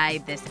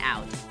ride this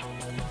out.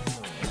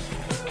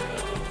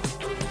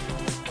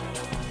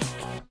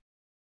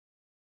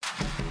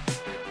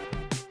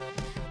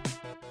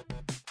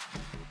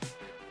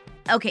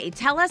 Okay,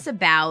 tell us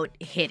about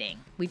hitting.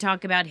 We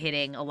talk about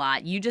hitting a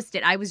lot. You just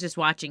did. I was just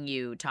watching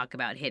you talk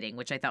about hitting,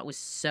 which I thought was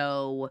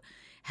so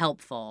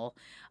helpful.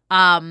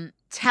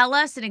 Tell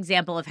us an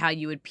example of how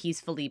you would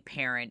peacefully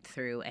parent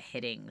through a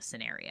hitting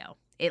scenario.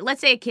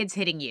 Let's say a kid's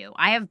hitting you.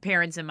 I have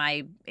parents in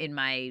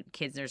my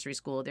kids' nursery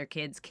school. Their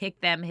kids kick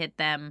them, hit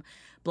them,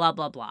 blah,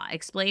 blah, blah.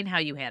 Explain how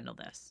you handle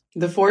this.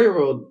 The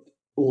 4-year-old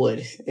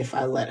would, if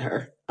I let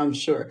her, I'm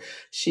sure.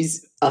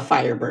 She's a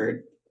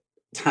firebird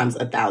times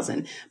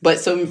 1,000. But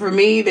so for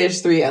me,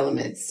 there's 3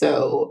 elements.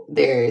 So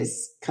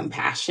there's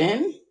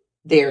compassion,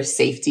 there's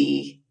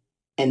safety,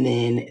 and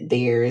then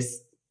there's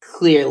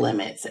clear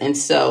limits. And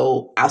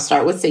so I'll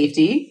start with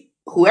safety.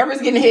 Whoever's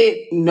getting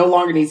hit no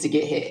longer needs to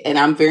get hit. And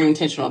I'm very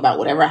intentional about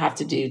whatever I have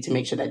to do to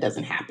make sure that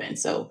doesn't happen.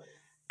 So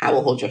I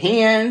will hold your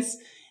hands.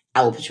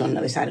 I will put you on the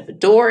other side of the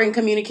door and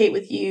communicate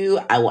with you.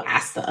 I will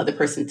ask the other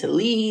person to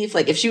leave.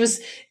 Like if she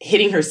was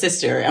hitting her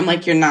sister, I'm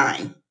like, you're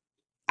 9.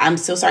 I'm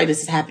so sorry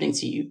this is happening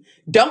to you.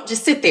 Don't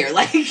just sit there.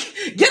 Like,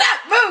 get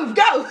up, move,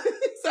 go.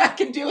 So I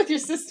can deal with your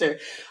sister.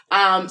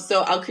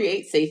 So I'll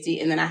create safety,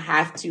 and then I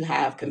have to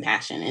have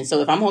compassion. And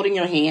so if I'm holding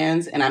your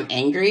hands and I'm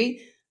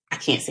angry, I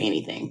can't say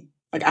anything.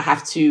 Like I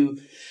have to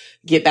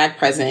get back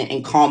present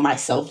and calm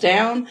myself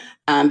down,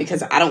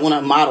 because I don't want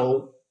to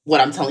model what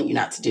I'm telling you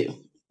not to do.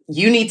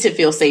 You need to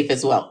feel safe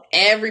as well.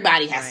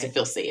 Everybody has to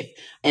feel safe.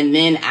 And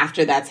then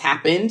after that's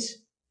happened,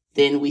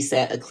 then we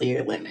set a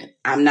clear limit.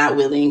 I'm not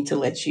willing to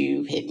let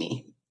you hit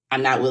me.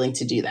 I'm not willing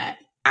to do that.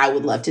 I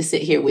would love to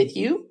sit here with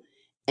you,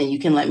 and you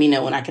can let me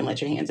know when I can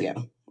let your hands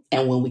go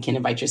and when we can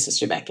invite your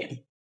sister back in.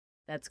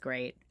 That's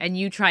great. And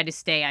you try to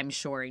stay, I'm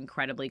sure,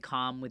 incredibly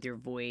calm with your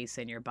voice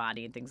and your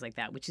body and things like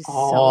that, which is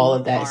all so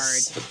of that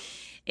hard.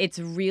 It's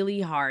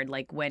really hard.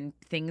 Like when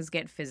things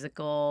get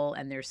physical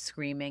and there's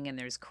screaming and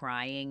there's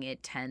crying,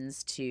 it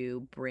tends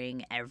to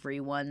bring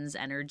everyone's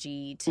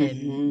energy to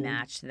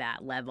match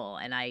that level.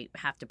 And I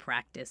have to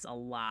practice a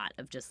lot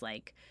of just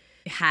like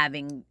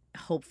having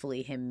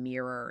hopefully him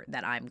mirror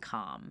that I'm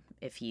calm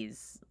if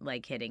he's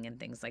like hitting and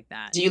things like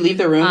that. Do you leave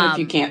the room if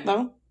you can't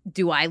though?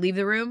 Do I leave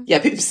the room? Yeah,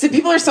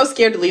 people are so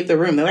scared to leave the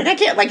room. They're like, I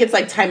can't. Like it's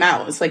like time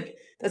out. It's like,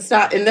 that's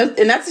not in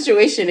that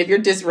situation. If you're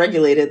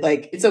dysregulated,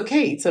 like it's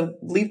okay to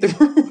leave the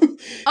room.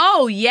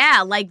 Oh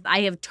yeah, like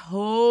I have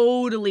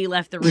totally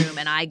left the room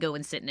and I go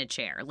and sit in a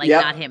chair, like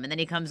not him. And then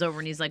he comes over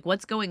and he's like,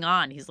 "What's going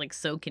on?" He's like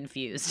so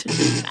confused,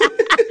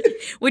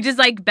 which is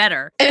like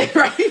better.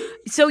 Right.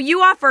 So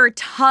you offer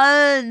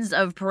tons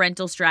of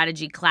parental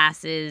strategy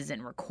classes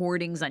and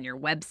recordings on your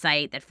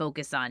website that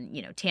focus on,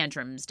 you know,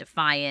 tantrums,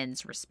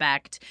 defiance,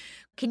 respect.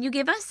 Can you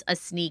give us a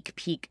sneak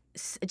peek,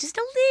 just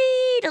a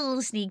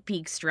little sneak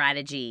peek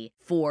strategy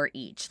for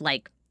each,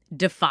 like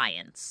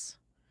defiance?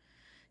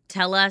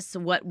 Tell us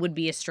what would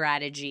be a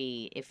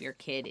strategy if your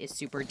kid is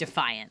super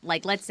defiant.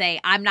 Like, let's say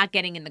I'm not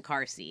getting in the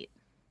car seat.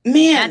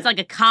 Man. That's like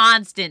a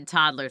constant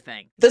toddler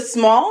thing. The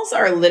smalls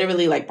are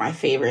literally like my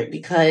favorite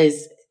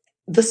because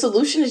the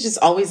solution is just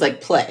always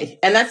like play.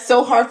 And that's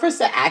so hard for us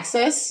to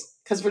access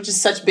because we're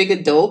just such big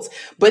adults.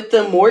 But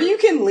the more you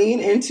can lean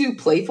into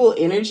playful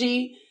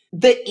energy,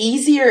 the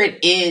easier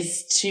it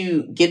is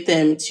to get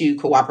them to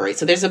cooperate.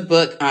 So there's a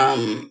book,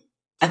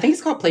 I think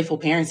it's called Playful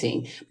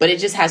Parenting, but it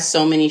just has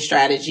so many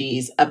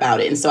strategies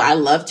about it. And so I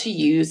love to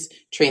use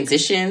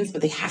transitions,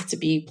 but they have to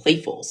be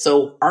playful.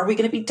 So are we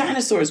going to be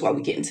dinosaurs while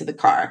we get into the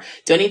car?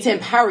 Do I need to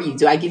empower you?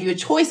 Do I give you a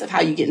choice of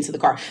how you get into the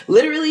car?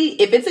 Literally,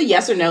 if it's a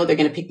yes or no, they're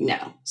going to pick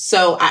no.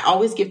 So I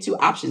always give 2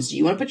 options. Do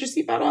you want to put your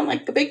seatbelt on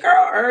like a big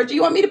girl, or do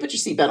you want me to put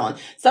your seatbelt on?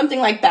 Something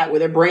like that, where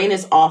their brain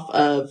is off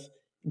of,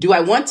 do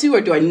I want to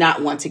or do I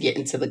not want to get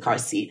into the car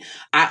seat?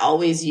 I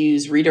always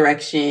use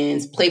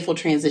redirections, playful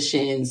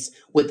transitions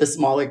with the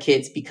smaller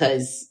kids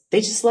because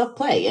they just love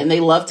play and they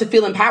love to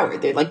feel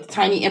empowered. They're like the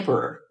tiny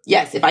emperor.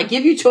 Yes, if I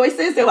give you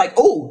choices, they're like,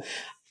 oh,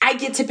 I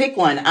get to pick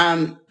one.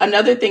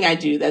 Another thing I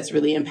do that's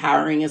really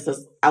empowering is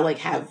this, I like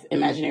have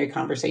imaginary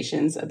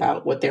conversations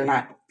about what they're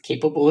not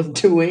capable of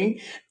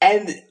doing.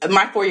 And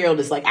my 4-year-old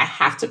is like, I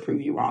have to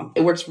prove you wrong.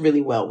 It works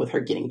really well with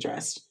her getting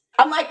dressed.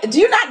 I'm like, do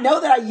you not know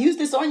that I used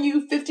this on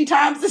you 50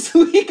 times this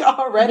week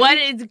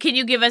already? Can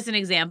you give us an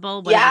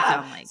example? What does it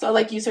sound like? So I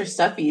like use her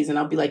stuffies and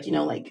I'll be like,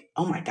 like,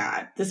 oh my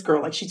God, this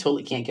girl, like she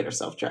totally can't get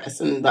herself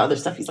dressed. And the other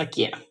stuffie's like,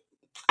 yeah,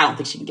 I don't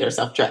think she can get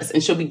herself dressed.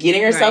 And she'll be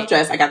getting herself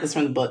dressed. I got this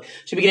from the book.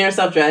 She'll be getting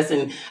herself dressed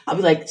and I'll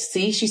be like,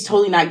 see, she's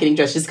totally not getting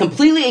dressed. She's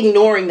completely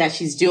ignoring that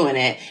she's doing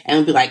it. And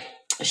I'll be like,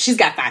 she's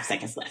got 5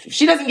 seconds left. If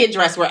she doesn't get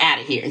dressed, we're out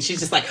of here. And she's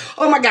just like,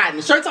 oh my God. And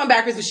the shirt's on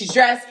backwards, but she's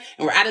dressed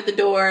and we're out of the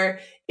door.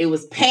 It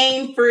was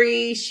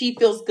pain-free. She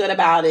feels good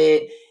about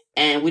it.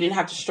 And we didn't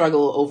have to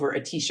struggle over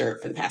a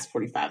t-shirt for the past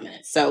 45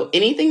 minutes. So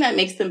anything that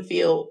makes them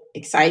feel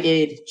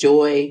excited,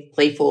 joy,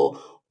 playful,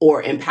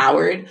 or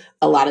empowered,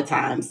 a lot of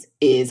times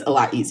is a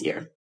lot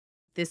easier.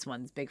 This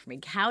one's big for me.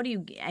 How do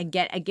you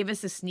give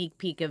us a sneak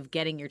peek of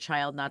getting your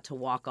child not to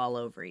walk all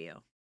over you?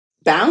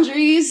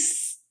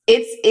 Boundaries.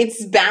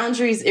 It's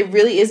boundaries. It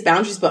really is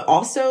boundaries, but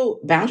also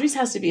boundaries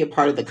has to be a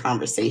part of the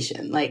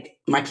conversation. Like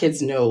my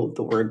kids know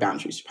the word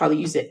boundaries, probably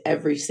use it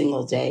every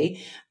single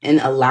day, and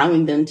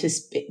allowing them to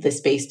the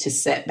space to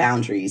set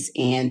boundaries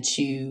and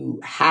to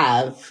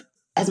have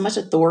as much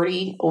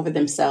authority over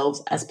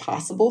themselves as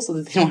possible so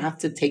that they don't have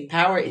to take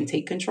power and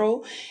take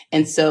control.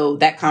 And so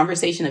that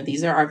conversation of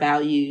these are our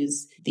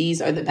values,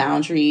 these are the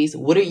boundaries.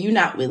 What are you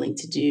not willing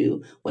to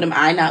do? What am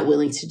I not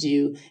willing to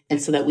do?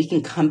 And so that we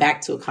can come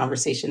back to a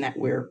conversation that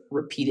we're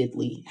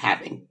repeatedly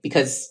having,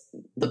 because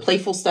the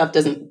playful stuff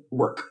doesn't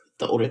work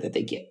the older that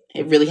they get.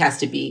 It really has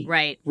to be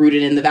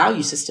rooted in the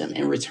value system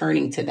and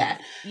returning to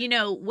that.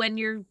 When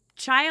your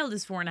child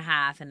is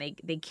 4.5 and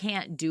they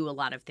can't do a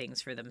lot of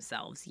things for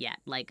themselves yet.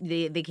 Like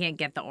they can't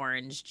get the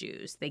orange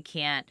juice. They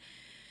can't,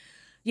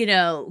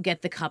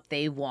 get the cup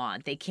they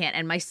want. They can't.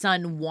 And my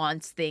son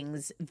wants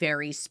things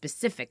very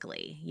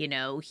specifically.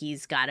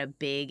 He's got a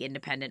big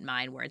independent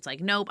mind where it's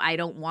like, nope, I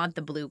don't want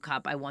the blue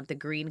cup. I want the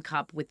green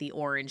cup with the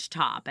orange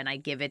top. And I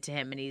give it to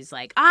him and he's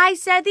like, I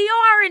said the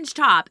orange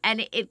top.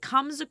 And it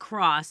comes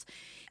across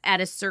at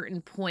a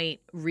certain point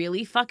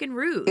really fucking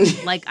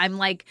rude. Like, I'm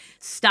like,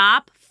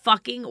 stop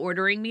fucking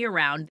ordering me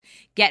around.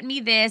 Get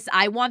me this.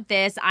 I want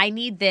this. I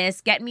need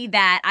this. Get me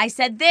that. I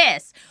said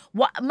this.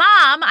 What,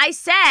 Mom, I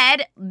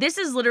said, this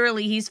is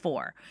literally, he's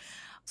 4.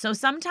 So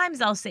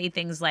sometimes I'll say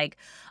things like,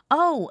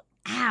 oh,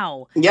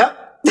 ow.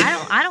 Yep.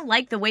 I don't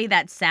like the way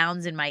that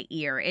sounds in my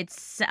ear.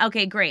 It's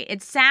okay, great.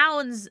 It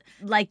sounds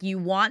like you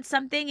want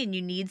something and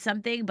you need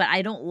something, but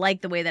I don't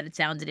like the way that it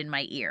sounded in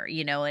my ear,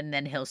 and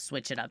then he'll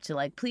switch it up to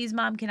like, please,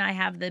 Mom, can I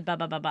have the blah,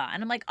 blah, blah, blah.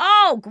 And I'm like,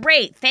 oh,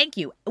 great. Thank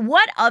you.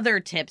 What other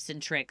tips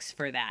and tricks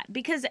for that?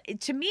 Because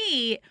to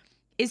me,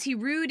 is he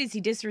rude? Is he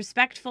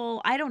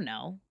disrespectful? I don't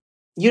know.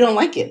 You don't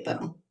like it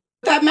though.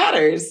 That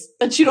matters,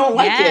 that you don't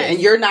like it and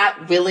you're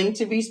not willing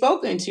to be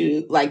spoken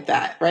to like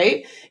that,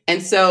 right?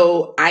 And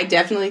so I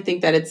definitely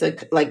think that it's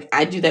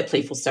I do that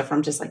playful stuff where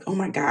I'm just like, oh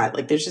my God,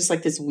 like there's just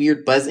like this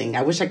weird buzzing.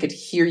 I wish I could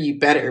hear you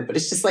better, but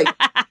it's just like,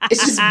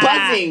 it's just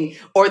buzzing.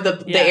 Or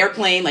the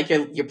airplane, like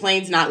your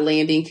plane's not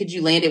landing. Could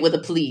you land it with a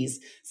please?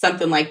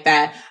 Something like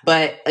that.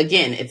 But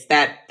again, it's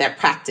that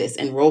practice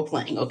and role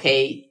playing,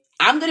 okay?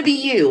 I'm going to be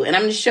you and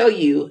I'm going to show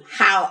you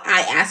how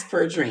I ask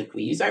for a drink.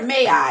 We use our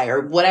may I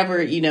or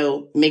whatever,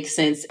 makes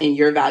sense in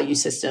your value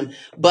system,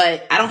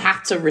 but I don't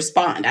have to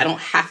respond. I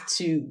don't have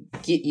to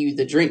get you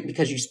the drink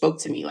because you spoke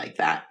to me like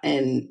that.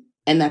 And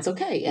that's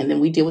okay. And then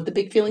we deal with the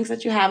big feelings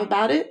that you have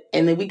about it.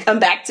 And then we come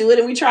back to it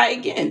and we try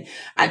again.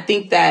 I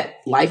think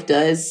that life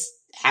does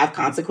have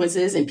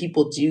consequences and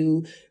people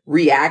do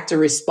react or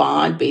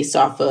respond based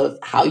off of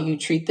how you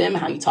treat them,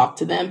 how you talk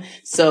to them.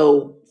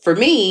 So for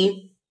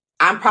me,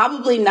 I'm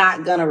probably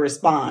not going to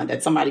respond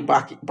at somebody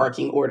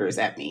barking orders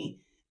at me.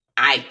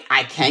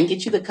 I can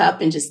get you the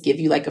cup and just give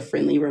you like a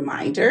friendly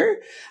reminder.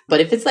 But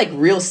if it's like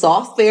real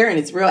soft there and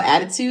it's real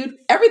attitude,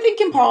 everything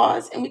can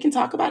pause and we can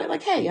talk about it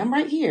like, hey, I'm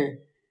right here.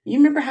 You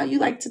remember how you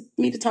like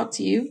me to talk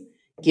to you?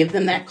 Give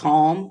them that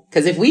calm.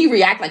 Because if we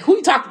react like, who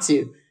you talking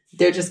to?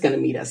 They're just going to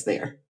meet us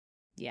there.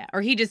 Yeah.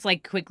 Or he just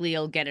like quickly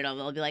will get it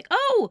over. He'll be like,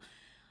 oh,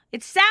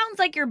 it sounds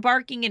like you're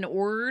barking an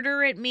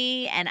order at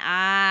me, and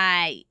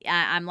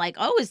I'm like,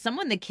 oh, is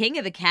someone the king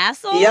of the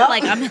castle? Yep.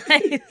 Like I'm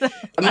like,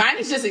 mine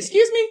is just,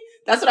 excuse me.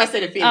 That's what I say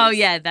to Phoenix. Oh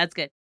yeah, that's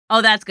good.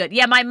 Oh, that's good.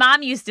 Yeah, my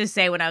mom used to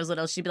say when I was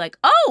little, she'd be like,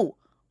 oh,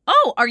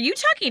 are you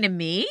talking to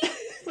me?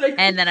 Like,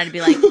 and then I'd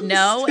be like,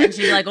 no. And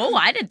she'd be like, oh,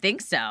 I didn't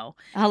think so.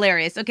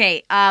 Hilarious.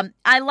 Okay. A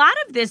lot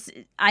of this,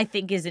 I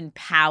think, is in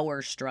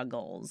power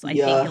struggles. I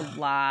think a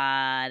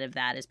lot of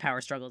that is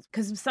power struggles.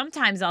 Because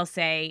sometimes I'll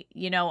say,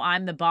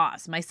 I'm the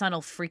boss. My son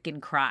will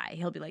freaking cry.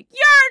 He'll be like,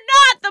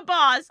 you're not the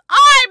boss.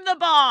 I'm the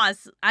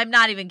boss. I'm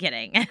not even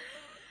kidding.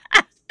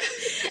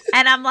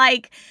 And I'm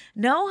like,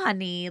 no,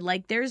 honey,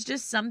 like there's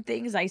just some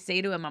things I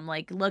say to him. I'm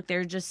like, look,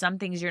 there's just some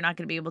things you're not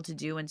going to be able to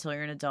do until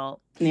you're an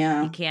adult.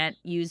 Yeah. You can't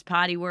use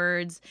potty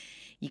words.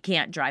 You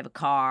can't drive a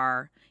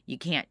car. You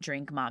can't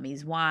drink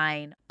mommy's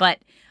wine. But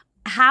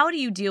how do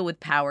you deal with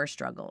power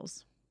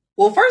struggles?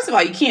 Well, first of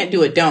all, you can't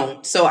do a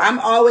don't. So I'm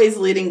always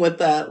leading with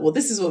well,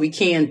 this is what we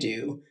can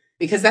do.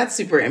 because that's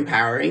super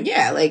empowering.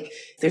 Yeah, like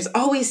there's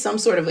always some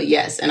sort of a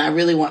yes. And I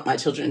really want my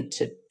children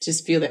to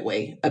just feel that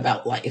way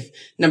about life,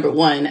 number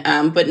one.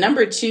 But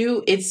number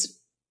two, it's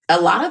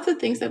a lot of the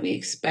things that we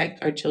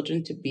expect our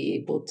children to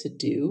be able to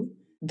do,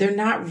 they're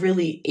not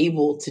really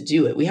able to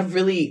do it. We have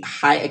really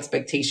high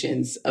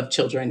expectations of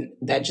children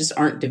that just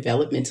aren't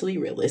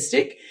developmentally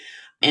realistic.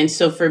 And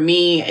so for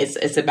me,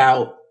 it's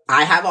about,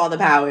 I have all the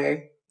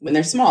power. When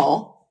they're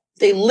small,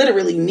 they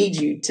literally need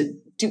you to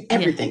do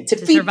everything to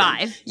feed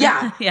survive. Them.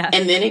 Yeah. Yeah.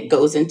 And then it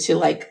goes into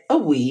like a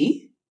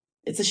we.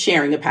 It's a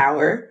sharing of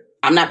power.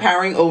 I'm not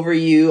powering over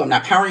you. I'm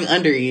not powering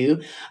under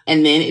you.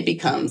 And then it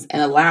becomes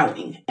an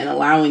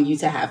allowing you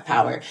to have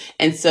power.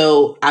 And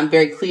so I'm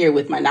very clear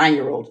with my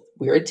 9-year-old.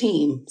 We're a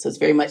team. So it's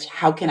very much,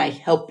 how can I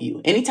help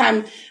you?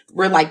 Anytime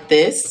we're like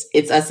this,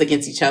 it's us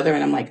against each other.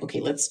 And I'm like,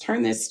 okay, let's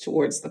turn this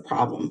towards the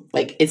problem.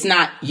 Like, it's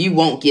not, you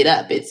won't get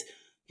up. It's,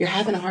 you're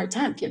having a hard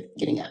time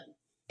getting up.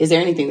 Is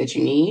there anything that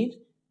you need?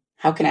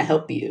 How can I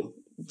help you?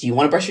 Do you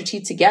want to brush your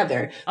teeth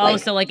together? Oh,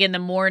 so like in the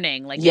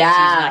morning, like if she's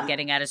not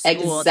getting out of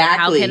school. Exactly. Like,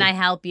 how can I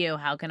help you?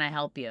 How can I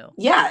help you?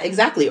 Yeah,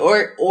 exactly.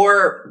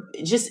 Or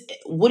just,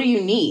 what do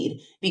you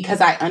need?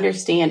 Because I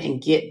understand and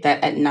get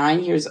that at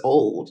 9 years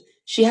old,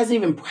 she hasn't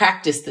even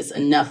practiced this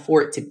enough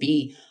for it to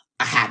be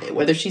a habit,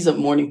 whether she's a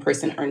morning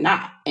person or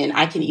not. And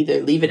I can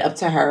either leave it up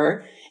to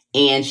her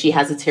and she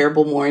has a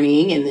terrible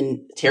morning and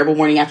then terrible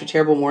morning after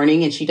terrible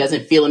morning and she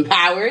doesn't feel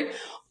empowered,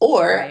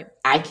 or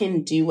I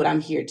can do what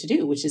I'm here to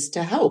do, which is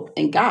to help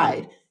and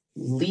guide,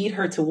 lead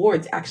her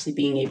towards actually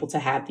being able to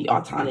have the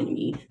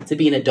autonomy to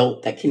be an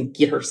adult that can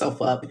get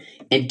herself up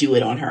and do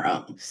it on her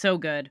own. So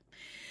good.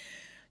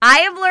 I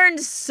have learned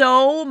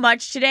so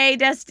much today,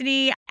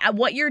 Destiny.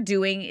 What you're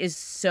doing is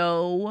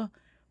so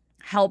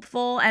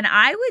helpful. And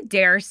I would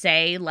dare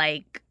say,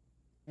 like,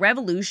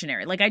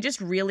 revolutionary. Like, I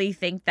just really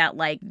think that,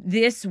 like,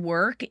 this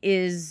work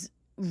is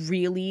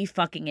really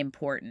fucking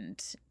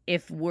important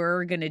if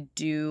we're going to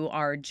do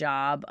our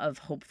job of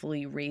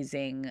hopefully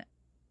raising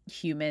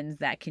humans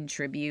that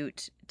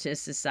contribute to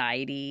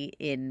society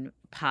in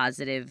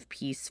positive,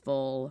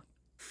 peaceful,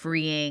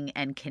 freeing,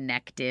 and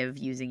connective,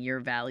 using your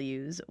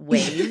values,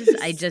 ways.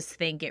 I just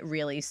think it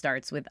really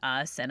starts with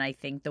us. And I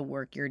think the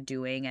work you're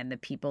doing and the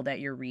people that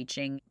you're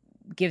reaching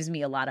gives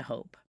me a lot of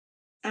hope.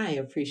 I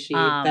appreciate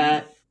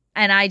that.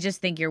 And I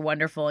just think you're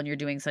wonderful and you're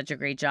doing such a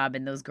great job.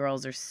 And those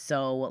girls are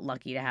so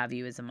lucky to have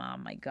you as a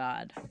mom. My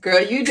God.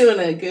 Girl, you doing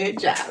a good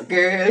job.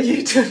 Girl,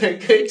 you doing a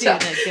good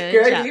job.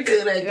 Girl, you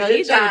doing a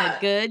good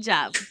job. Good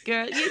job.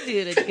 Girl, you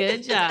doing a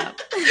good job.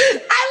 I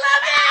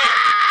love it.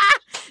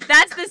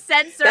 That's the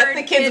censored That's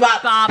the Kids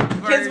Bop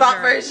version. Kids Bop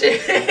version.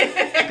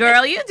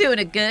 Girl, you doing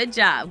a good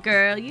job.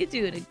 Girl, you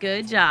doing a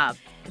good job.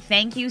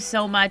 Thank you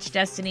so much,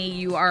 Destiny.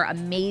 You are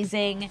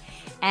amazing.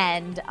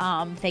 And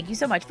thank you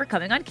so much for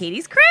coming on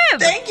Katie's Crib.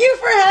 Thank you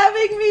for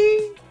having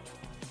me.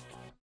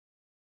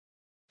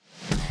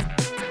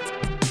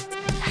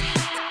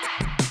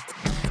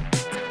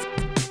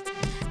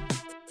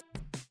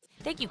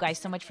 Thank you guys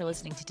so much for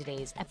listening to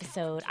today's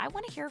episode. I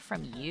want to hear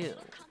from you.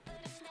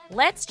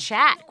 Let's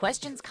chat.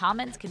 Questions,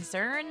 comments,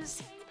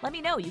 concerns? Let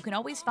me know. You can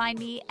always find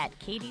me at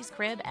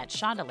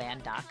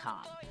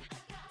katiescrib@shondaland.com.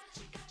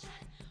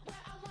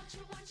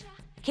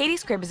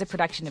 Katie's Crib is a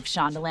production of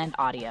Shondaland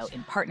Audio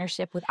in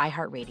partnership with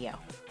iHeartRadio.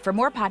 For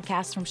more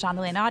podcasts from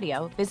Shondaland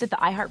Audio, visit the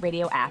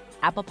iHeartRadio app,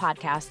 Apple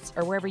Podcasts,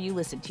 or wherever you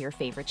listen to your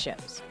favorite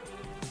shows.